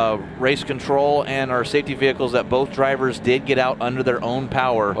race control and our safety vehicles that both drivers did get out under their own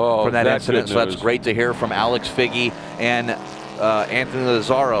power from that incident. So that's great to hear from Alex Figge and Anthony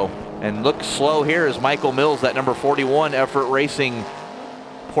Lazzaro. And look slow here is Michael Mills, that number 41 Effort Racing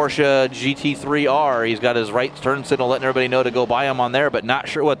Porsche GT3R. He's got his right turn signal letting everybody know to go by him on there, but not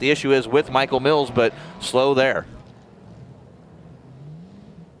sure what the issue is with Michael Mills, but slow there.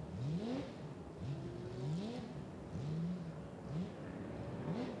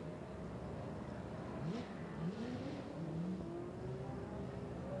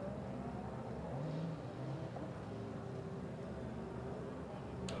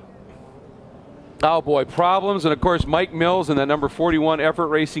 Oh boy, problems, and of course Mike Mills and that number 41 Effort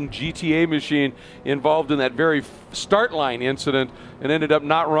Racing GTA machine involved in that very start line incident and ended up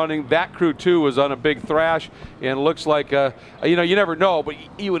not running. That crew too was on a big thrash, and looks like you never know, but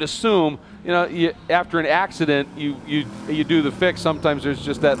you would assume after an accident you do the fix. Sometimes there's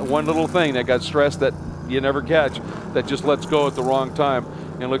just that one little thing that got stressed that you never catch that just lets go at the wrong time,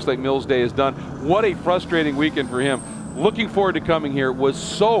 and it looks like Mills' day is done. What a frustrating weekend for him. Looking forward to coming here. Was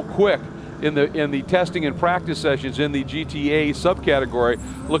so quick in the testing and practice sessions in the GTA subcategory,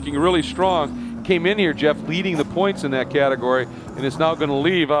 looking really strong. Came in here, Jeff, leading the points in that category, and is now going to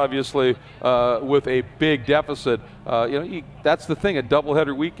leave, obviously, with a big deficit. That's the thing, a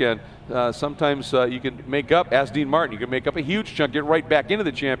doubleheader weekend. Sometimes you can make up, as Dean Martin, you can make up a huge chunk, get right back into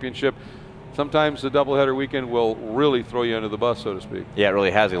the championship. Sometimes the doubleheader weekend will really throw you under the bus, so to speak. Yeah, it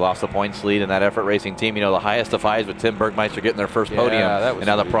really has. He lost the points lead in that Effort Racing team. The highest of fives with Tim Bergmeister getting their first podium. And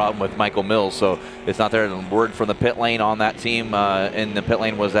now the problem with Michael Mills. So it's not there. And word from the pit lane on that team in the pit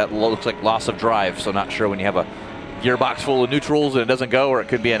lane was that looks like loss of drive. So not sure when you have a gearbox full of neutrals and it doesn't go, or it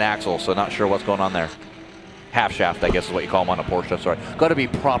could be an axle. So not sure what's going on there. Half shaft, I guess is what you call them on a Porsche. Sorry. Got to be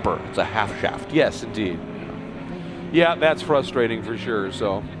proper. It's a half shaft. Yes, indeed. Yeah, that's frustrating for sure.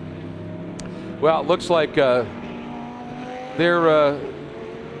 So. Well, it looks like this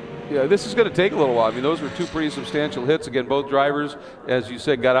is going to take a little while. I mean, those were two pretty substantial hits. Again, both drivers, as you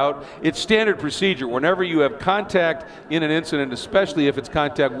said, got out. It's standard procedure. Whenever you have contact in an incident, especially if it's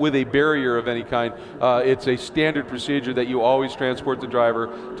contact with a barrier of any kind, it's a standard procedure that you always transport the driver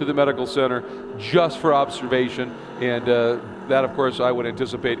to the medical center just for observation. And that, of course, I would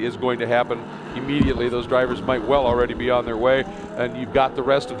anticipate is going to happen immediately. Those drivers might well already be on their way. And you've got the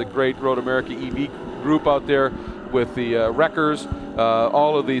rest of the great Road America EV group out there with the wreckers,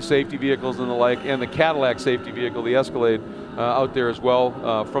 all of the safety vehicles and the like, and the Cadillac safety vehicle, the Escalade, out there as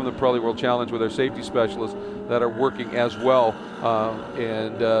well from the Pirelli World Challenge with our safety specialists that are working as well.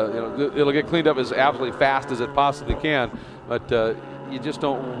 It'll get cleaned up as absolutely fast as it possibly can, but you just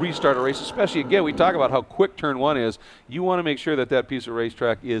don't restart a race, especially, again, we talk about how quick turn one is. You want to make sure that that piece of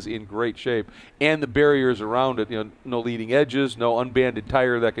racetrack is in great shape, and the barriers around it, no leading edges, no unbanded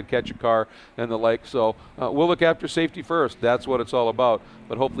tire that could catch a car and the like. So we'll look after safety first. That's what it's all about.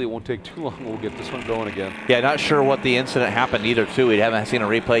 But hopefully it won't take too long. We'll get this one going again. Yeah, not sure what the incident happened either, too. We haven't seen a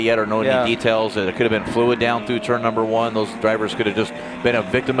replay yet or know any details. It could have been fluid down through turn number one. Those drivers could have just been a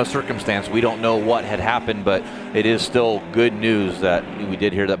victim of circumstance. We don't know what had happened, but it is still good news that we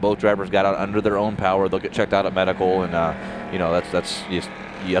did hear that both drivers got out under their own power. They'll get checked out at medical, and that's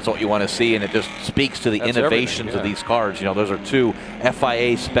what you want to see, and it just speaks to the innovations of these cars. Those are two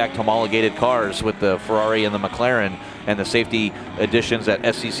FIA spec homologated cars with the Ferrari and the McLaren, and the safety additions that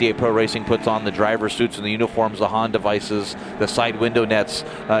SCCA Pro Racing puts on the driver suits and the uniforms, the HON devices, the side window nets.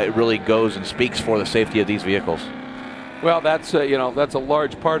 It really goes and speaks for the safety of these vehicles. Well, that's a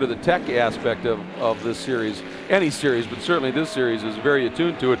large part of the tech aspect of this series, any series, but certainly this series is very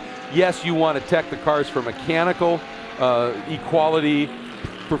attuned to it. Yes, you want to tech the cars for mechanical equality,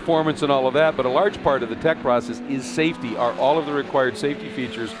 performance, and all of that, but a large part of the tech process is safety. Are all of the required safety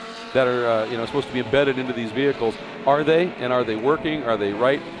features that are supposed to be embedded into these vehicles, are they, and are they working? Are they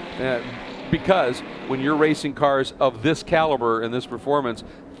right? Because when you're racing cars of this caliber and this performance,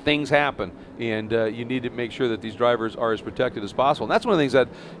 things happen, and you need to make sure that these drivers are as protected as possible. And that's one of the things that,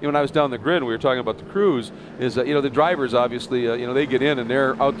 when I was down the grid, we were talking about the crews, is that, the drivers obviously, they get in and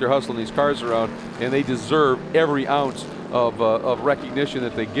they're out there hustling these cars around, and they deserve every ounce of recognition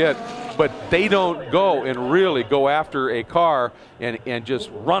that they get, but they don't go and really go after a car and just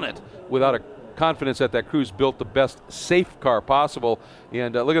run it without a confidence that that crew's built the best safe car possible.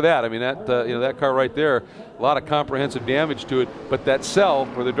 And look at that. I mean, that that car right there, a lot of comprehensive damage to it, but that cell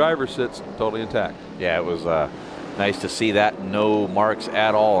where the driver sits, totally intact. Yeah, it was nice to see that. No marks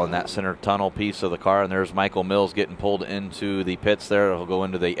at all in that center tunnel piece of the car. And there's Michael Mills getting pulled into the pits there. He'll go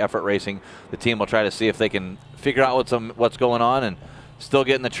into the effort racing. The team will try to see if they can figure out what's going on, and still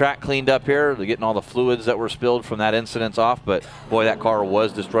getting the track cleaned up here. They're getting all the fluids that were spilled from that incident off. But boy, that car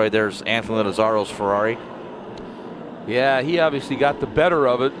was destroyed. There's Anthony Lazzaro's Ferrari. Yeah, he obviously got the better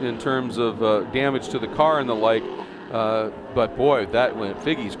of it in terms of damage to the car and the like. But boy, that when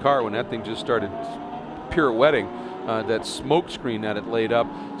Figgy's car, when that thing just started pirouetting, that smoke screen that it laid up.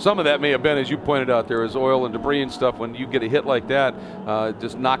 Some of that may have been, as you pointed out, there was oil and debris and stuff. When you get a hit like that, it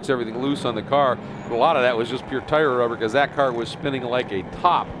just knocks everything loose on the car. But a lot of that was just pure tire rubber because that car was spinning like a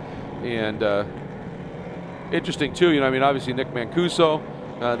top. And interesting too, I mean, obviously Nick Mancuso,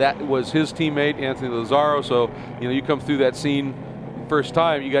 that was his teammate, Anthony Lazzaro. So, you come through that scene first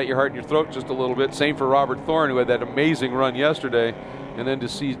time, you got your heart in your throat just a little bit. Same for Robert Thorne, who had that amazing run yesterday. And then to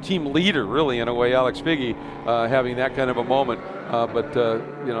see team leader, really, in a way, Alex Figgy, having that kind of a moment. But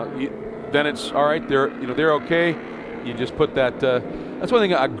then it's all right. They're okay. You just put that. That's one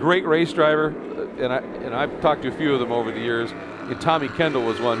thing. A great race driver, and I've talked to a few of them over the years. And Tommy Kendall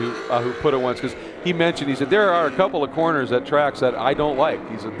was one who put it once, because he mentioned, he said there are a couple of corners at tracks that I don't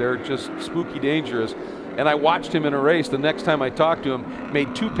like. He said they're just spooky dangerous. And I watched him in a race. The next time I talked to him,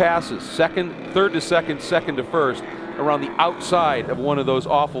 made 2 passes, third to second, second to first, around the outside of one of those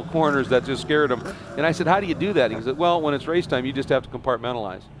awful corners that just scared him. And I said, how do you do that? He said, well, when it's race time, you just have to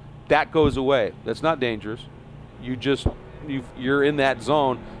compartmentalize. That goes away. That's not dangerous. You're in that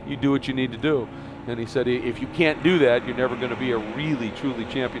zone. You do what you need to do. And he said, if you can't do that, you're never going to be a really, truly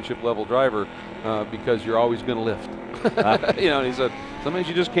championship level driver because you're always going to lift. And he said, sometimes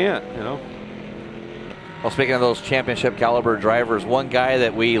you just can't, Well, speaking of those championship caliber drivers, one guy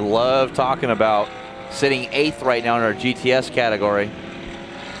that we love talking about, sitting 8th right now in our GTS category,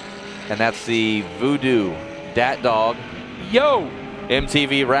 and that's the Voodoo Dat Dog. Yo!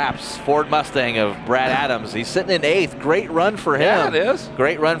 MTV Raps Ford Mustang of Brad Adams. He's sitting in 8th. Great run for him. Yeah, it is.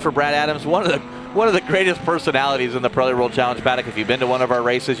 Great run for Brad Adams. One of the greatest personalities in the Pirelli World Challenge paddock. If you've been to one of our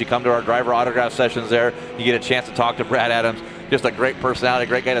races, you come to our driver autograph sessions there, you get a chance to talk to Brad Adams. Just a great personality,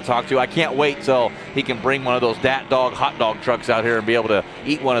 great guy to talk to. I can't wait till he can bring one of those Dat Dog hot dog trucks out here and be able to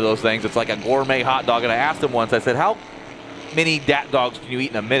eat one of those things. It's like a gourmet hot dog. And I asked him once, I said, how many Dat Dogs can you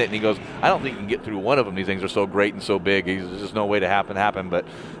eat in a minute? And he goes, I don't think you can get through one of them. These things are so great and so big. There's just no way to happen. But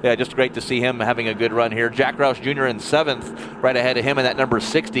yeah, just great to see him having a good run here. Jack Roush Jr. in 7th, right ahead of him in that number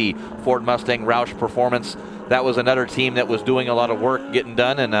 60 Ford Mustang Roush Performance. That was another team that was doing a lot of work getting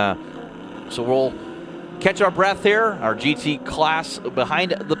done. And so we'll catch our breath here, our GT class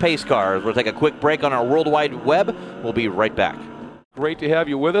behind the pace cars. We'll take a quick break on our World Wide Web. We'll be right back. Great to have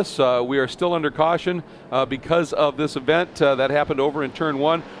you with us. We are still under caution because of this event that happened over in Turn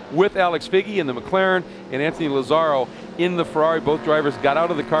 1 with Alex Figgy in the McLaren and Anthony Lazzaro in the Ferrari. Both drivers got out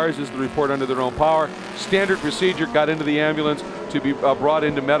of the cars. This is the report under their own power. Standard procedure, got into the ambulance to be brought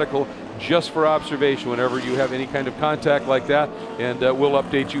into medical just for observation whenever you have any kind of contact like that, and we'll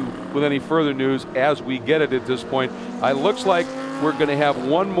update you with any further news as we get it at this point. It looks like we're going to have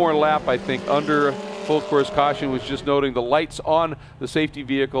one more lap, I think, under full course caution. Was just noting the lights on the safety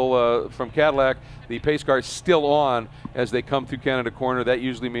vehicle from Cadillac. The pace car is still on as they come through Canada Corner. That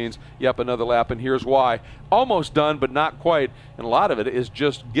usually means, yep, another lap, and here's why. Almost done, but not quite. And a lot of it is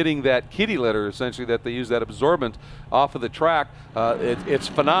just getting that kitty litter, essentially, that they use, that absorbent, off of the track. It's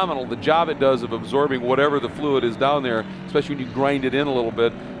phenomenal, the job it does of absorbing whatever the fluid is down there, especially when you grind it in a little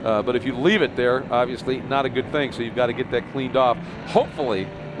bit. But if you leave it there, obviously, not a good thing. So you've got to get that cleaned off. Hopefully,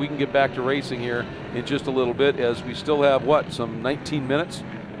 we can get back to racing here in just a little bit, as we still have, some 19 minutes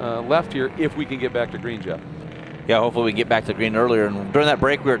left here, if we can get back to green, Jeff. Yeah, hopefully we can get back to green earlier. And during that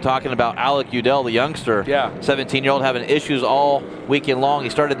break, we were talking about Alec Udell, the youngster. Yeah. 17-year-old having issues all weekend long. He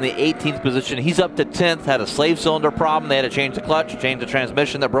started in the 18th position. He's up to 10th, had a slave cylinder problem. They had to change the clutch, change the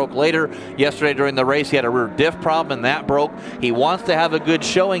transmission that broke later. Yesterday during the race, he had a rear diff problem, and that broke. He wants to have a good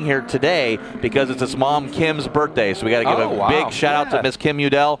showing here today because it's his mom, Kim's birthday. So we got to give a big shout-out to Miss Kim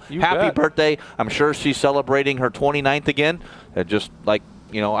Udell. Happy birthday. I'm sure she's celebrating her 29th again, just like,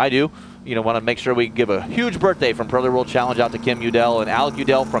 I do. Want to make sure we give a huge birthday from Pirelli World Challenge out to Kim Udell. And Alec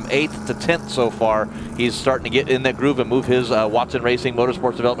Udell from 8th to 10th so far. He's starting to get in that groove and move his Watson Racing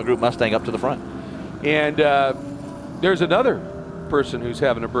Motorsports Development Group Mustang up to the front. And there's another person who's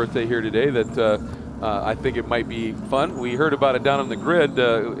having a birthday here today that I think it might be fun. We heard about it down on the grid,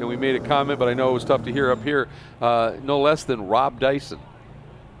 and we made a comment, but I know it was tough to hear up here. No less than Rob Dyson.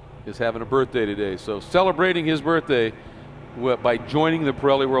 is having a birthday today. So celebrating his birthday by joining the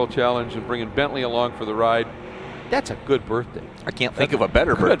Pirelli World Challenge and bringing Bentley along for the ride. That's a good birthday. I can't think of a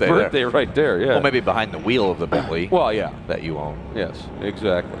better birthday. Good birthday right there, yeah. Well, maybe behind the wheel of the Bentley. Well, yeah. That you own. Yes,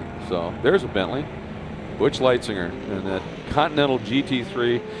 exactly. So there's a Bentley. Butch Leitzinger and that Continental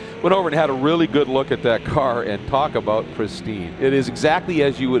GT3. Went over and had a really good look at that car and talk about pristine. It is exactly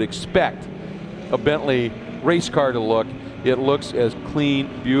as you would expect a Bentley race car to look. It looks as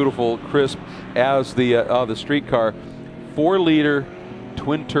clean, beautiful, crisp as the street car. 4-liter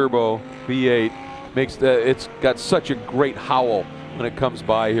twin turbo V8 makes it's got such a great howl when it comes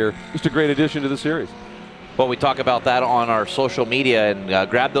by here. Just a great addition to the series. Well, we talk about that on our social media, and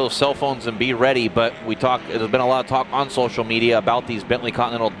grab those cell phones and be ready. But there's been a lot of talk on social media about these Bentley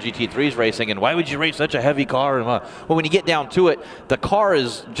Continental GT3s racing, and why would you race such a heavy car? And, well, when you get down to it, the car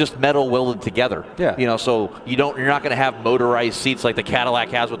is just metal welded together. Yeah. You know, so you're not going to have motorized seats like the Cadillac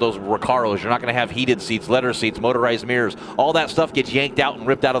has with those Recaros. You're not going to have heated seats, leather seats, motorized mirrors. All that stuff gets yanked out and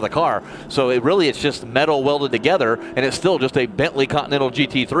ripped out of the car. So it's just metal welded together, and it's still just a Bentley Continental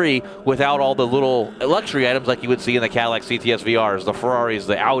GT3 without all the little luxury items like you would see in the Cadillac CTS VRs, the Ferraris,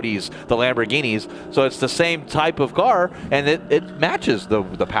 the Audis, the Lamborghinis. So it's the same type of car, and it matches the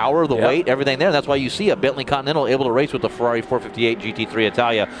power, the weight, everything there. And that's why you see a Bentley Continental able to race with the Ferrari 458 GT3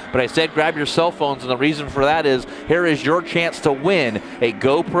 Italia. But I said grab your cell phones, and the reason for that is here is your chance to win a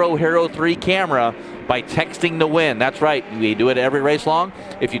GoPro Hero 3 camera by texting to win. That's right, we do it every race long.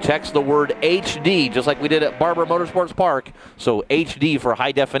 If you text the word HD, just like we did at Barber Motorsports Park, so HD for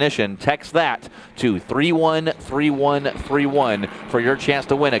high definition, text that to 313131 for your chance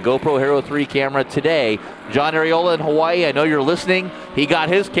to win a GoPro Hero 3 camera today. John Ariola in Hawaii, I know you're listening. He got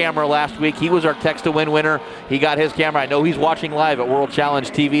his camera last week. He was our text to win winner. He got his camera. I know he's watching live at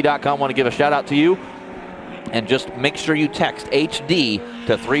worldchallengetv.com. Want to give a shout out to you. And just make sure you text HD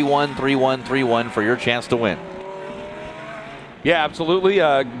to 313131 for your chance to win. Yeah, absolutely.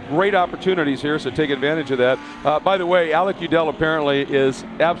 Great opportunities here, so take advantage of that. By the way, Alec Udell apparently is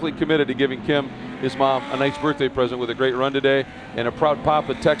absolutely committed to giving Kim, his mom, a nice birthday present with a great run today. And a proud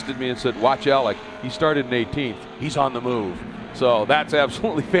papa texted me and said, watch Alec. He started in 18th. He's on the move. So that's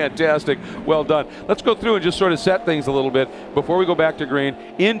absolutely fantastic. Well done. Let's go through and just sort of set things a little bit before we go back to green.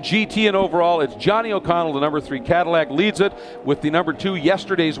 In GT and overall, it's Johnny O'Connell, the number 3 Cadillac, leads it with the number 2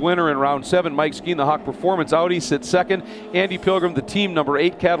 yesterday's winner in round 7. Mike Skeen, the Hawk Performance Audi, sits second. Andy Pilgrim, the team number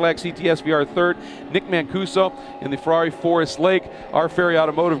 8 Cadillac CTS VR, third. Nick Mancuso in the Ferrari Forest Lake. Our Ferry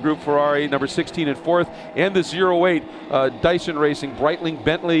Automotive Group Ferrari, number 16 and 4th. And the 08 Dyson Racing Breitling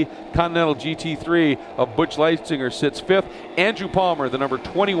Bentley Continental GT3 of Butch Leitzinger sits 5th. Andrew Palmer, the number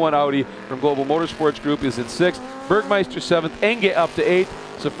 21 Audi from Global Motorsports Group, is in 6th. Bergmeister 7th. Enge up to 8th.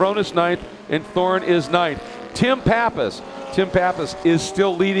 Safronis 9th. And Thorne is 9th. Tim Pappas is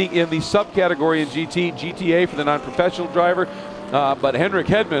still leading in the subcategory in GTA for the non-professional driver. But Henrik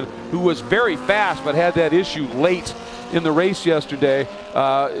Hedman, who was very fast but had that issue late in the race yesterday,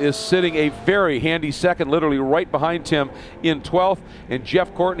 is sitting a very handy second, literally right behind Tim in 12th. And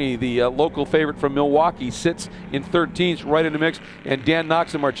Jeff Courtney, the local favorite from Milwaukee, sits in 13th, right in the mix. And Dan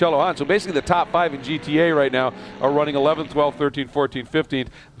Knox and Marcello Hahn. So basically the top 5 in GTA right now are running 11th, 12th, 13th, 14th, 15th.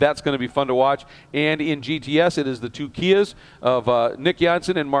 That's going to be fun to watch. And in GTS, it is the 2 Kias of Nick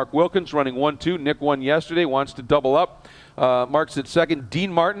Janssen and Mark Wilkins running 1-2. Nick won yesterday, wants to double up. Mark's at second.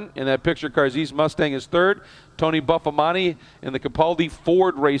 Dean Martin in that picture car Aziz Mustang is third. Tony Buffamani in the Capaldi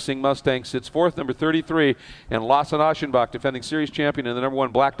Ford Racing Mustang sits 4th, number 33. And Lawson Aschenbach, defending series champion in the number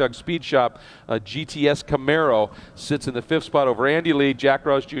 1 Black Dog Speed Shop GTS Camaro, sits in the 5th spot over Andy Lee, Jack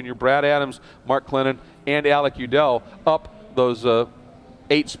Ross Jr., Brad Adams, Mark Clennon, and Alec Udell, up those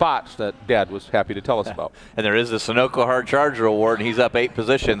 8 spots that Dad was happy to tell us about. And there is the Sunoco Hard Charger Award, and he's up 8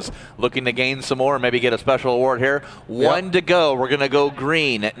 positions, looking to gain some more, maybe get a special award here. One to go. We're going to go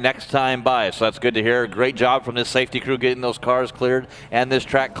green next time by, so that's good to hear. Great job from this safety crew getting those cars cleared and this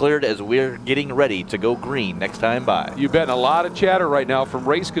track cleared as we're getting ready to go green next time by. You've been a lot of chatter right now from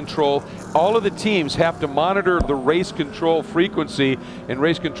race control. All of the teams have to monitor the race control frequency, and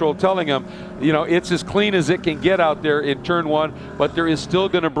race control telling them, you know, it's as clean as it can get out there in turn 1, but there is still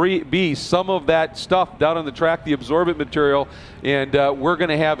going to be some of that stuff down on the track, the absorbent material, and we're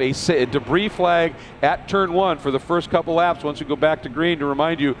going to have a debris flag at turn 1 for the first couple laps once we go back to green to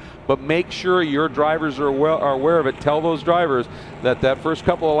remind you, but make sure your drivers are aware of it. Tell those drivers that first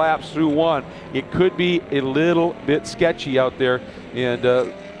couple of laps through 1, it could be a little bit sketchy out there. And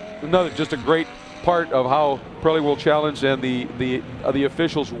just a great part of how Pirelli World Challenge and the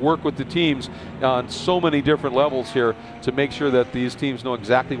officials work with the teams on so many different levels here to make sure that these teams know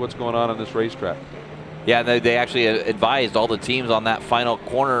exactly what's going on this racetrack. Yeah, they actually advised all the teams on that final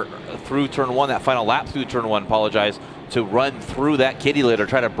corner through turn 1, that final lap through turn 1, to run through that kitty litter,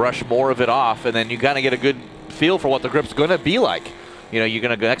 try to brush more of it off, and then you kind of get a good feel for what the grip's going to be like. You know, you're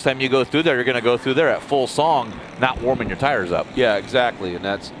going to go, next time you go through there, you're going to go through there at full song, not warming your tires up. Yeah, exactly, and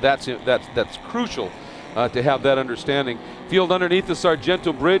that's crucial to have that understanding. Field underneath the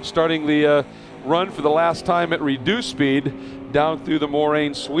Sargento Bridge, starting the run for the last time at reduced speed down through the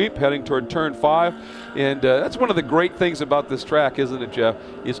moraine sweep, heading toward turn 5. And that's one of the great things about this track, isn't it, Jeff?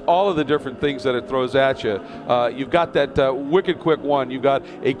 Is all of the different things that it throws at you. You've got that wicked quick one. You've got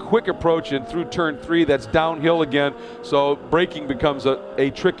a quick approach in through turn 3 that's downhill again, so braking becomes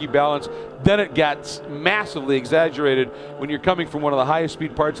a tricky balance. Then it gets massively exaggerated when you're coming from one of the highest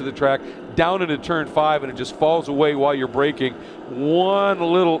speed parts of the track down into turn 5, and it just falls away while you're braking. One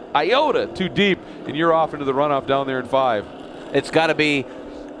little iota too deep, and you're off into the runoff down there in 5. It's got to be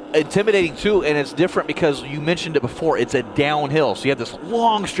intimidating too, and it's different because you mentioned it before, it's a downhill, so you have this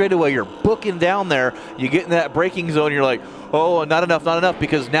long straightaway, you're booking down there, you get in that braking zone, you're like, oh, not enough,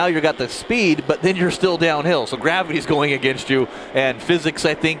 because now you've got the speed, but then you're still downhill, so gravity's going against you, and physics,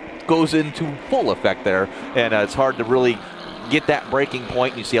 I think, goes into full effect there, and it's hard to really get that breaking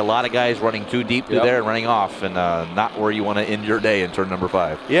point. You see a lot of guys running too deep through there and running off, and not where you want to end your day in turn number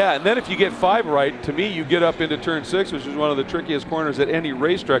 5. Yeah, and then if you get 5 right, to me, you get up into turn 6, which is one of the trickiest corners at any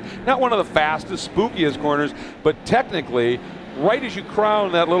racetrack. Not one of the fastest, spookiest corners, but technically, right as you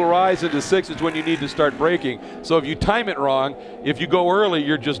crown that little rise into 6 is when you need to start braking. So if you time it wrong, if you go early,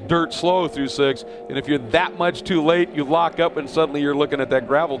 you're just dirt slow through 6. And if you're that much too late, you lock up and suddenly you're looking at that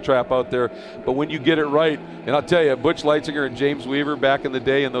gravel trap out there. But when you get it right, and I'll tell you, Butch Leitzinger and James Weaver back in the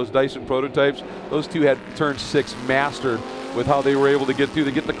day in those Dyson prototypes, those two had turn 6 mastered with how they were able to get through,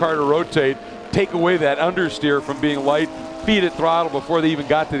 to get the car to rotate, take away that understeer from being light, feed it throttle before they even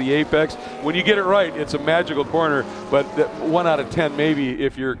got to the apex. When you get it right, it's a magical corner, but 1 out of 10 maybe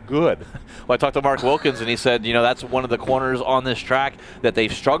if you're good. Well, I talked to Mark Wilkins, and he said, you know, that's one of the corners on this track that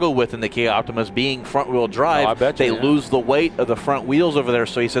they've struggled with in the Kia Optimus, being front-wheel drive. Oh, I bet you, they lose the weight of the front wheels over there,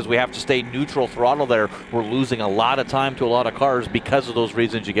 so he says we have to stay neutral throttle there. We're losing a lot of time to a lot of cars because of those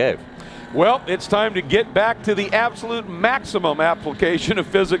reasons you gave. Well, it's time to get back to the absolute maximum application of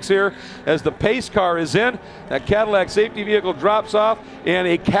physics here as the pace car is in. That Cadillac safety vehicle drops off, and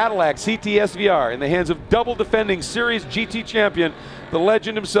a Cadillac CTS VR in the hands of double defending Series GT champion, the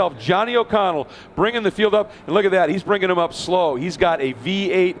legend himself, Johnny O'Connell, bringing the field up. And look at that, he's bringing him up slow. He's got a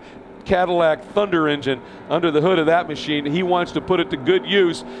V8 Cadillac Thunder engine under the hood of that machine. He wants to put it to good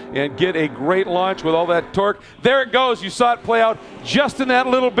use and get a great launch with all that torque. There it goes. You saw it play out just in that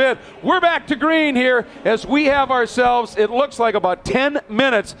little bit. We're back to green here as we have ourselves, it looks like about 10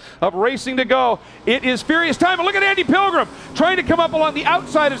 minutes of racing to go. It is furious time. And look at Andy Pilgrim trying to come up along the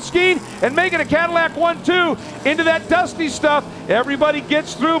outside of Skeen and making a Cadillac 1-2 into that dusty stuff. Everybody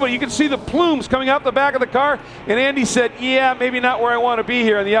gets through, but you can see the plumes coming out the back of the car. And Andy said, yeah, maybe not where I want to be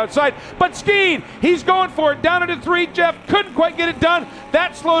here on the outside. But Skeen, he's going for it. Down into 3. Jeff couldn't quite get it done.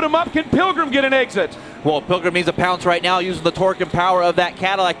 That slowed him up. Can Pilgrim get an exit? Well, Pilgrim needs a pounce right now using the torque and power of that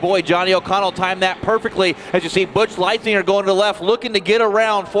Cadillac. Boy, Johnny O'Connell timed that perfectly. As you see, Butch Leitzinger going to the left, looking to get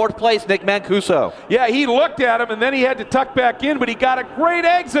around 4th place, Nick Mancuso. Yeah, he looked at him, and then he had to tuck back in, but he got a great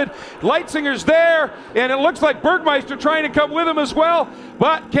exit. Leitzinger's there, and it looks like Bergmeister trying to come with him as well,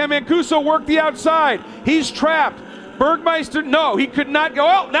 but can Mancuso work the outside? He's trapped. Bergmeister, no, he could not go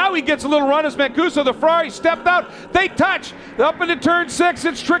out. Now he gets a little run as Mancuso, the Ferrari, stepped out. They touch up into turn 6.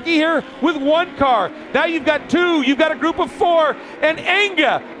 It's tricky here with 1 car. Now you've got 2. You've got a group of 4. And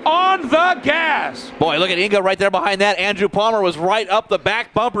Inga on the gas. Boy, look at Inga right there behind that. Andrew Palmer was right up the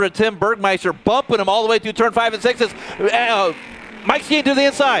back bumper of Tim Bergmeister, bumping him all the way through turn 5 and 6. Mike Skeen to the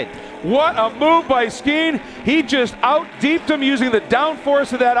inside. What a move by Skeen. He just out-deeped him using the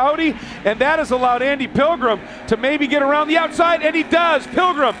downforce of that Audi, and that has allowed Andy Pilgrim to maybe get around the outside, and he does.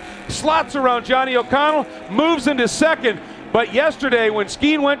 Pilgrim slots around Johnny O'Connell, moves into 2nd. But yesterday, when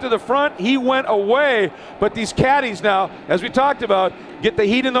Skeen went to the front, he went away. But these caddies now, as we talked about, get the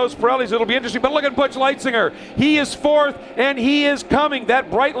heat in those Pirellis. It'll be interesting. But look at Butch Leitzinger. He is 4th, and he is coming.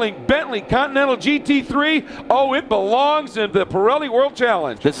 That Breitling Bentley Continental GT3, oh, it belongs in the Pirelli World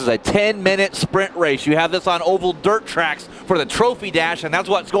Challenge. This is a 10-minute sprint race. You have this on oval dirt tracks for the trophy dash, and that's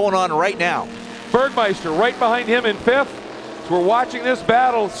what's going on right now. Bergmeister right behind him in 5th. So we're watching this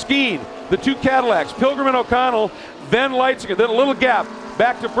battle. Skeen, the 2 Cadillacs, Pilgrim and O'Connell, then Leitzinger, then a little gap,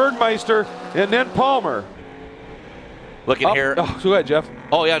 back to Bergmeister, and then Palmer. Looking here. Oh, go ahead, Jeff.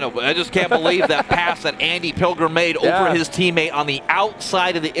 Oh, yeah, no, but I just can't believe that pass that Andy Pilgrim made over his teammate on the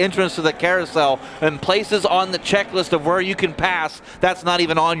outside of the entrance to the carousel and places on the checklist of where you can pass. That's not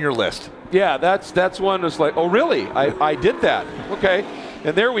even on your list. Yeah, that's one that's like, oh, really? I did that. Okay.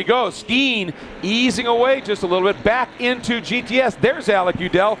 And there we go. Skeen easing away just a little bit back into GTS. There's Alec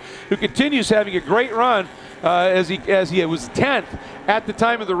Udell, who continues having a great run as he was 10th at the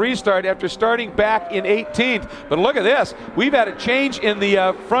time of the restart after starting back in 18th. But look at this. We've had a change in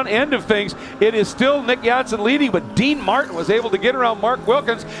the front end of things. It is still Nick Janssen leading, but Dean Martin was able to get around Mark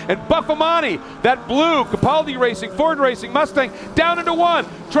Wilkins. And Buffamani, that blue Capaldi Racing, Ford Racing Mustang, down into one,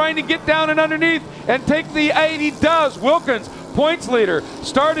 trying to get down and underneath and take the 8. He does. Wilkins, points leader,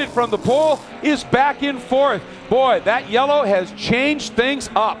 started from the pole, is back in 4th. Boy, that yellow has changed things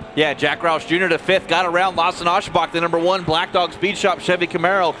up. Yeah, Jack Roush Jr. to 5th, got around Lawson Oshbach, the number 1 Black Dog Speed Shop Chevy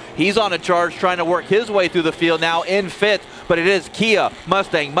Camaro. He's on a charge trying to work his way through the field now in 5th, but it is Kia,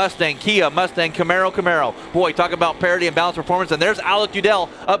 Mustang, Kia, Mustang, Camaro. Boy, talk about parity and balanced performance, and there's Alec Udell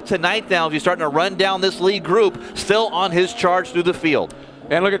up to 9th now as he's starting to run down this lead group, still on his charge through the field.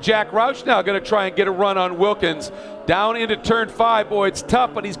 And look at Jack Roush now going to try and get a run on Wilkins. Down into turn 5. Boy, it's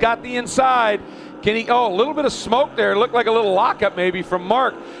tough, but he's got the inside. Can he? Oh, a little bit of smoke there. It looked like a little lockup maybe from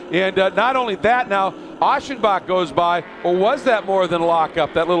Mark. And not only that, now Aschenbach goes by. Or was that more than a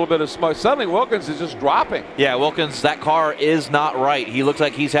lockup, that little bit of smoke? Suddenly Wilkins is just dropping. Yeah, Wilkins, that car is not right. He looks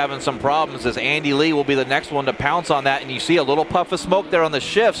like he's having some problems as Andy Lee will be the next one to pounce on that. And you see a little puff of smoke there on the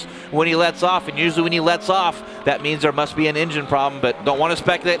shifts when he lets off. And usually when he lets off, that means there must be an engine problem. But don't want to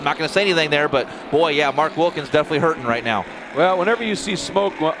speculate. I'm not going to say anything there. But boy, yeah, Mark Wilkins definitely hurting right now. Well, whenever you see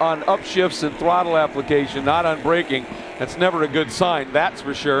smoke on upshifts and throttle application, not on braking, that's never a good sign, that's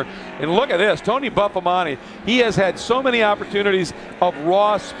for sure. And look at this, Tony Buffamani, he has had so many opportunities of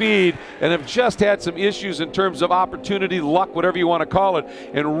raw speed and have just had some issues in terms of opportunity, luck, whatever you want to call it.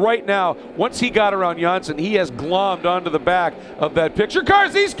 And right now, once he got around Janssen, he has glommed onto the back of that picture car.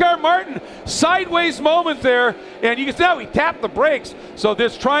 Martin, sideways moment there, and you can see how he tapped the brakes. So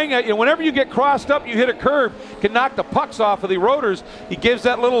this whenever you get crossed up, you hit a curb, can knock the pucks off of the rotors. He gives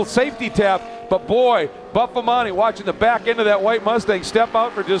that little safety tap. But boy, Buffamani watching the back end of that white Mustang step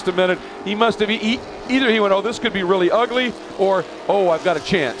out for just a minute. He must have either he went, oh, this could be really ugly, or, oh, I've got a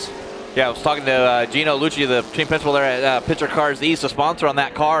chance. Yeah, I was talking to Gino Lucci, the team principal there at Pitcher Cars East, the sponsor on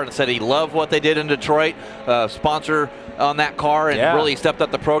that car, and said he loved what they did in Detroit. Sponsor on that car, and really stepped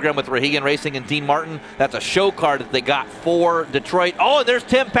up the program with Rahegan Racing and Dean Martin. That's a show car that they got for Detroit. Oh, and there's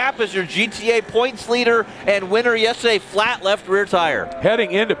Tim Pappas, your GTA points leader and winner yesterday, flat left rear tire.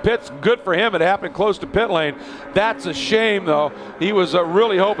 Heading into pits, good for him. It happened close to pit lane. That's a shame, though. He was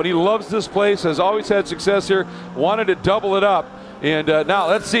really hoping. He loves this place, has always had success here, wanted to double it up. And now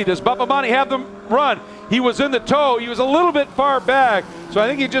let's see, does Buffamani have them run? He was in the tow. He was a little bit far back, so I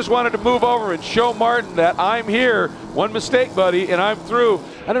think he just wanted to move over and show Martin that I'm here. One mistake, buddy, and I'm through.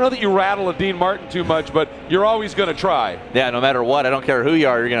 I don't know that you rattle a Dean Martin too much, but you're always going to try. Yeah, no matter what, I don't care who you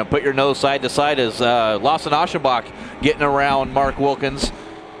are, you're going to put your nose side to side as Lawson Aschenbach getting around Mark Wilkins.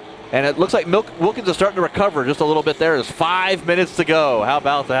 And it looks like Wilkins is starting to recover just a little bit there. There's 5 minutes to go. How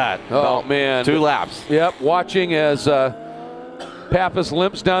about that? Oh, man. 2 laps. Yep, watching as Pappas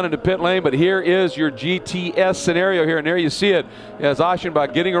limps down into pit lane, but here is your GTS scenario here, and there you see it as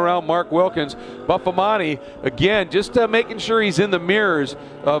Aschenbach getting around Mark Wilkins. Buffamani, again, just making sure he's in the mirrors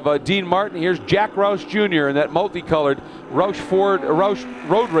of Dean Martin. Here's Jack Roush Jr. in that multicolored Roush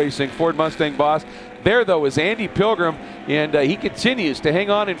Road Racing Ford Mustang boss. There, though, is Andy Pilgrim, and he continues to hang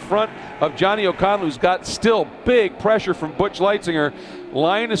on in front of Johnny O'Connell, who's got still big pressure from Butch Leitzinger.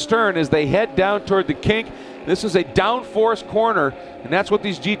 Line astern as they head down toward the kink. This is a downforce corner, and that's what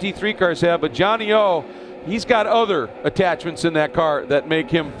these GT3 cars have. But Johnny O, he's got other attachments in that car that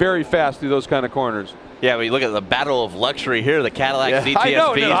make him very fast through those kind of corners. Yeah, when you look at the battle of luxury here, the Cadillac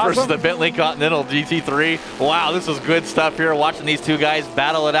CTS-V versus the Bentley Continental GT3. Wow, this is good stuff here, watching these two guys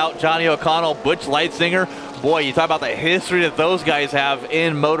battle it out. Johnny O'Connell, Butch Leitzinger. Boy, you talk about the history that those guys have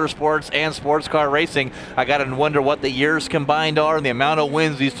in motorsports and sports car racing. I got to wonder what the years combined are and the amount of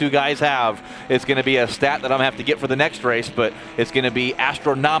wins these two guys have. It's going to be a stat that I'm going to have to get for the next race, but it's going to be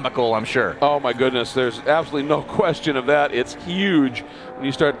astronomical, I'm sure. Oh, my goodness. There's absolutely no question of that. It's huge when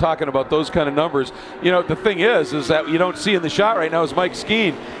you start talking about those kind of numbers. You know, the thing is that you don't see in the shot right now is Mike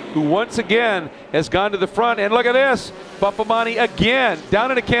Skeen, who once again has gone to the front. And look at this, Buffamani again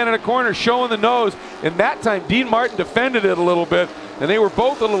down in a Canada corner showing the nose, and that time Dean Martin defended it a little bit, and they were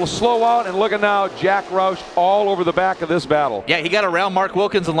both a little slow out. And look at now, Jack Roush all over the back of this battle. Yeah, he got around Mark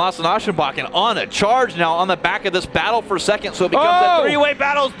Wilkins and Lawson Aschenbach, and on a charge now on the back of this battle for second, so it becomes a three-way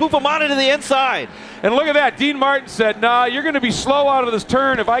battle. Buffamani to the inside. And look at that. Dean Martin said, nah, you're going to be slow out of this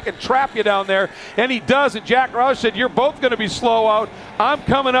turn if I can trap you down there. And he does. And Jack Roush said, you're both going to be slow out. I'm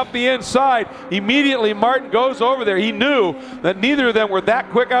coming up the inside. Immediately, Martin goes over there. He knew that neither of them were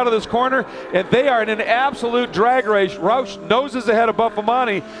that quick out of this corner, and they are in an absolute drag race. Roush noses ahead of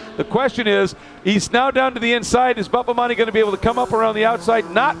Buffamani. The question is, he's now down to the inside. Is Buffamani going to be able to come up around the outside?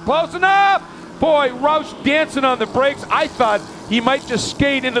 Not close enough. Boy, Roush dancing on the brakes. I thought he might just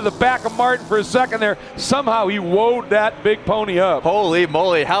skate into the back of Martin for a second there. Somehow he woed that big pony up. Holy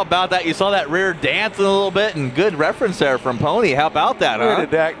moly, how about that? You saw that rear dancing a little bit, and good reference there from Pony. How about that, huh?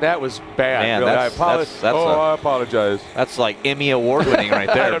 That was bad. Man, really. I apologize. That's like Emmy Award winning right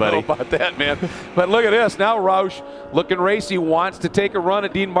there, I don't buddy. know about that, man. But look at this. Now Roush looking racy, wants to take a run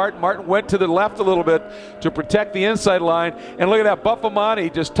at Dean Martin. Martin went to the left a little bit to protect the inside line. And look at that.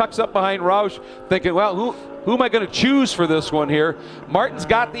 Buffamani just tucks up behind Roush, thinking, well, who am I going to choose for this one here? Martin's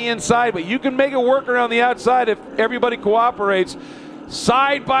got the inside, but you can make it work around the outside if everybody cooperates.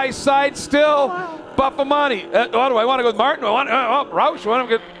 Side by side still. Buffamani. Do I want to go with Martin?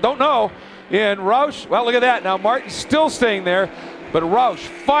 Roush? Don't know. And Roush, well, look at that. Now Martin's still staying there, but Roush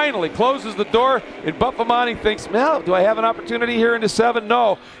finally closes the door, and Buffamani thinks, well, do I have an opportunity here into 7?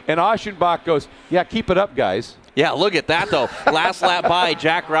 No. And Aschenbach goes, yeah, keep it up, guys. Yeah, look at that, though. Last lap by,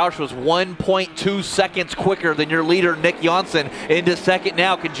 Jack Roush was 1.2 seconds quicker than your leader, Nick Janssen, into second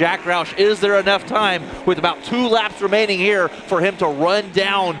now. Can Jack Roush, is there enough time with about 2 laps remaining here for him to run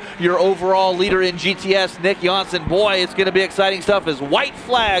down your overall leader in GTS, Nick Janssen? Boy, it's going to be exciting stuff. As white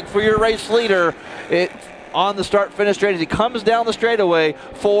flag for your race leader on the start-finish straight as he comes down the straightaway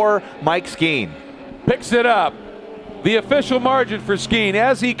for Mike Skeen. Picks it up. The official margin for Skeen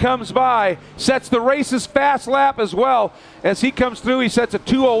as he comes by sets the race's fast lap as well. As he comes through, he sets a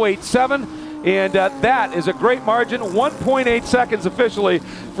 2:08.7, and that is a great margin, 1.8 seconds officially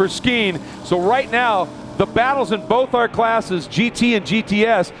for Skeen. So right now, the battles in both our classes, GT and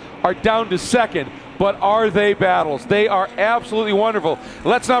GTS, are down to second. But are they battles? They are absolutely wonderful.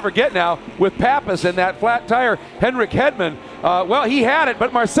 Let's not forget now, with Pappas and that flat tire, Henrik Hedman, well, he had it,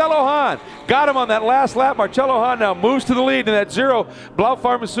 but Marcelo Hahn got him on that last lap. Marcelo Hahn now moves to the lead in that 0 Blau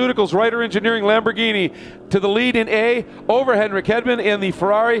Pharmaceuticals Ryder Engineering Lamborghini to the lead in A over Henrik Hedman in the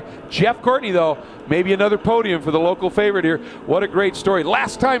Ferrari. Jeff Courtney, though, maybe another podium for the local favorite here. What a great story.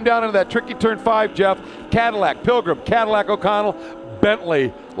 Last time down into that tricky turn 5, Jeff, Cadillac, Pilgrim, Cadillac O'Connell,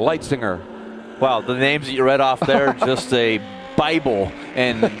 Bentley, Leitzinger. Wow, the names that you read off there, just a Bible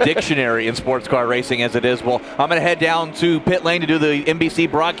and dictionary in sports car racing as it is. Well, I'm going to head down to pit lane to do the NBC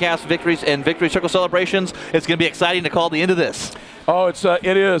broadcast victories and victory circle celebrations. It's going to be exciting to call the end of this. Oh,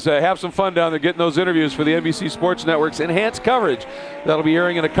 it is. Have some fun down there getting those interviews for the NBC Sports Network's enhanced coverage. That'll be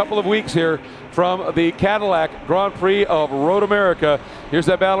airing in a couple of weeks here from the Cadillac Grand Prix of Road America. Here's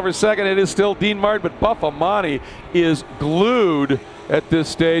that battle for second. It is still Dean Martin, but Buffamani is glued at this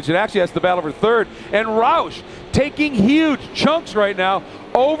stage. And actually, that's the battle for third. And Roush taking huge chunks right now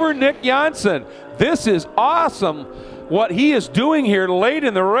over Nick Janssen. This is awesome what he is doing here late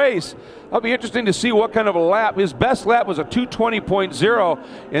in the race. It'll be interesting to see what kind of a lap. His best lap was a 2:20.0,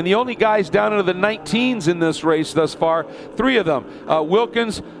 and the only guys down into the 19s in this race thus far, 3 of them,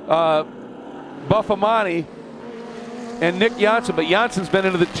 Wilkins, Buffamani, and Nick Janssen. But Janssen's been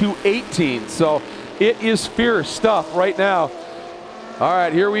into the 2:18, so it is fierce stuff right now. All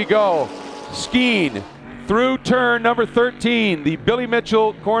right, here we go. Skeen through turn number 13, the Billy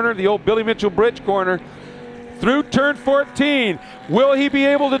Mitchell corner, the old Billy Mitchell Bridge corner. Through turn 14, will he be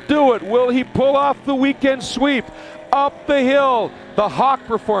able to do it? Will he pull off the weekend sweep? Up the hill, the Hawk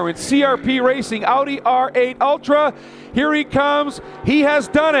Performance, CRP Racing, Audi R8 Ultra. Here he comes. He has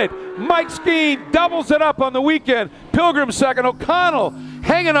done it. Mike Skeen doubles it up on the weekend. Pilgrim second. O'Connell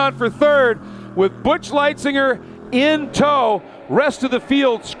hanging on for third with Butch Leitzinger in tow. Rest of the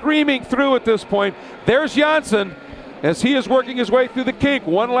field screaming through at this point. There's Janssen as he is working his way through the kink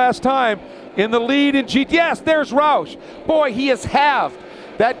one last time in the lead in GTS. There's Roush. Boy, he has halved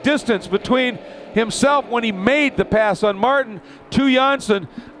that distance between himself when he made the pass on Martin to Janssen.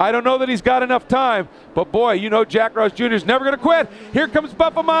 I don't know that he's got enough time, but boy, you know Jack Roush Jr. is never going to quit. Here comes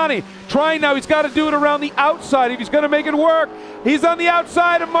Buffamani. Trying now, he's got to do it around the outside if he's going to make it work. He's on the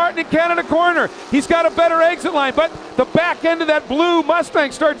outside of Martin in Canada corner. He's got a better exit line, but the back end of that blue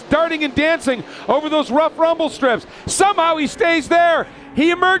Mustang starts darting and dancing over those rough rumble strips. Somehow he stays there.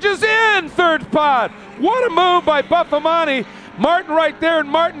 He emerges in third spot. What a move by Buffamani. Martin right there, and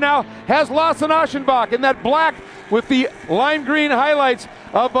Martin now has Lawson Aschenbach in that black with the lime green highlights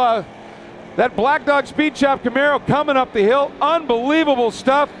of that Black Dog Speed Shop Camaro coming up the hill. Unbelievable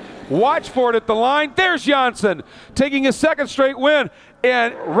stuff. Watch for it at the line. There's Janssen taking his second straight win.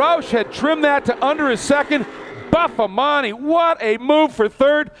 and Roush had trimmed that to under a second. Buffamani, what a move for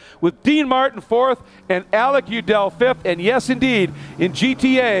third, with Dean Martin fourth and Alec Udell fifth. And yes, indeed, in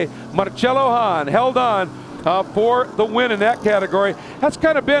GTA, Marcello Hahn held on for the win in that category. That's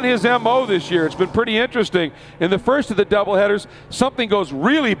kind of been his MO this year. It's been pretty interesting. In the first of the doubleheaders, something goes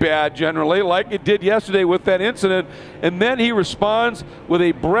really bad generally, like it did yesterday with that incident, and then he responds with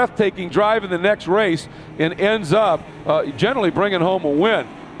a breathtaking drive in the next race and ends up generally bringing home a win.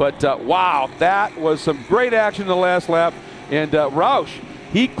 But wow, that was some great action in the last lap. And Roush,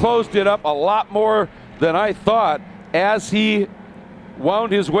 he closed it up a lot more than I thought as he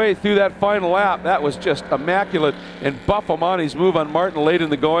wound his way through that final lap. That was just immaculate. And Buffamani's move on Martin late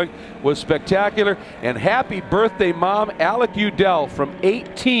in the going was spectacular. And happy birthday, Mom, Alec Udell, from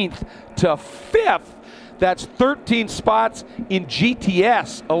 18th to 5th. That's 13 spots in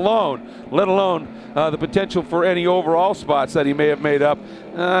GTS alone, let alone the potential for any overall spots that he may have made up.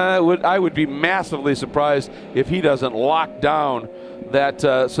 I would be massively surprised if he doesn't lock down that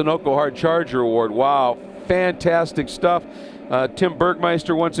Sunoco Hard Charger Award. Wow, fantastic stuff. Tim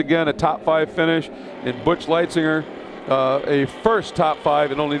Bergmeister, once again, a top 5 finish, and Butch Leitzinger, a first top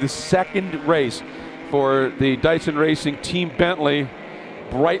 5 and only the second race for the Dyson Racing Team Bentley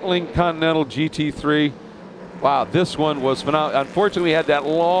Breitling Continental GT3. Wow, this one was phenomenal. Unfortunately, we had that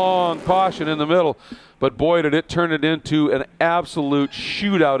long caution in the middle, but boy, did it turn it into an absolute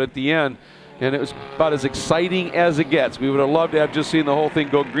shootout at the end. And it was about as exciting as it gets. We would have loved to have just seen the whole thing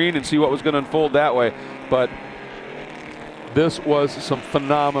go green and see what was going to unfold that way. But this was some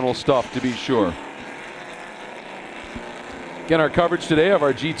phenomenal stuff, to be sure. Again, our coverage today of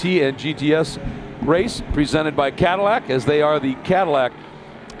our GT and GTS race presented by Cadillac, as they are the Cadillac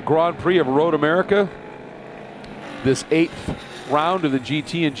Grand Prix of Road America. This 8th round of the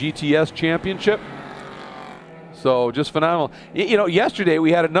GT and GTS championship. So just phenomenal. You know, yesterday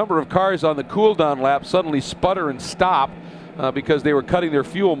we had a number of cars on the cool down lap suddenly sputter and stop because they were cutting their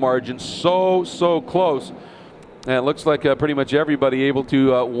fuel margin so close. And it looks like pretty much everybody able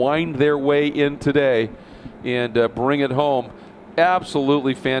to wind their way in today and bring it home.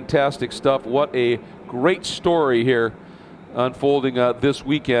 Absolutely fantastic stuff. What a great story here unfolding this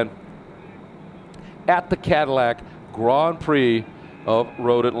weekend at the Cadillac Grand Prix of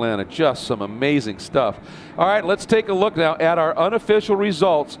Road Atlanta. Just some amazing stuff. All right, let's take a look now at our unofficial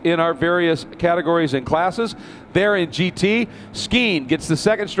results in our various categories and classes. There in GT, Skeen gets the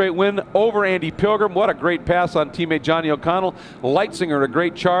second straight win over Andy Pilgrim. What a great pass on teammate Johnny O'Connell. Leitzinger, a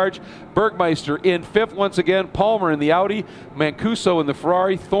great charge. Bergmeister in 5th once again. Palmer in the Audi. Mancuso in the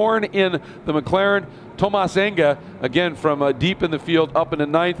Ferrari. Thorne in the McLaren. Tomas Enga, again from deep in the field, up into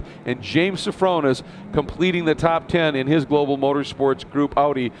 9th, and James Safronas completing the top 10 in his Global Motorsports Group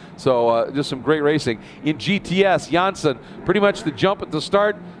Audi. So just some great racing. In GTS, Janssen pretty much the jump at the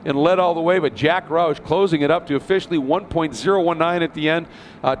start and led all the way, but Jack Roush closing it up to officially 1.019 at the end.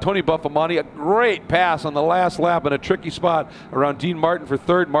 Tony Buffamani, a great pass on the last lap in a tricky spot around Dean Martin for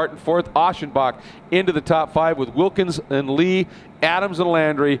 3rd, Martin 4th, Aschenbach into the top 5 with Wilkins and Lee, Adams and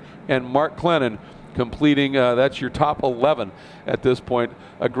Landry, and Mark Clennon completing, that's your top 11 at this point.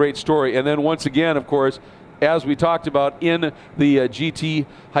 A great story. And then once again, of course, as we talked about in the GT-A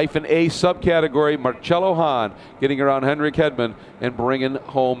subcategory, Marcello Hahn getting around Henrik Hedman and bringing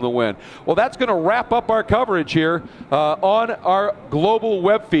home the win. Well, that's going to wrap up our coverage here on our global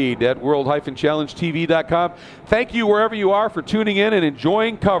web feed at world-challengetv.com. Thank you wherever you are for tuning in and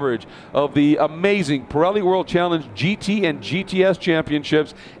enjoying coverage of the amazing Pirelli World Challenge GT and GTS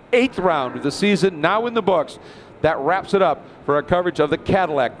Championships. 8th round of the season now in the books. That wraps it up for our coverage of the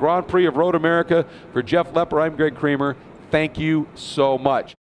Cadillac Grand Prix of Road America. For Jeff Lepper, I'm Greg Creamer. Thank you so much.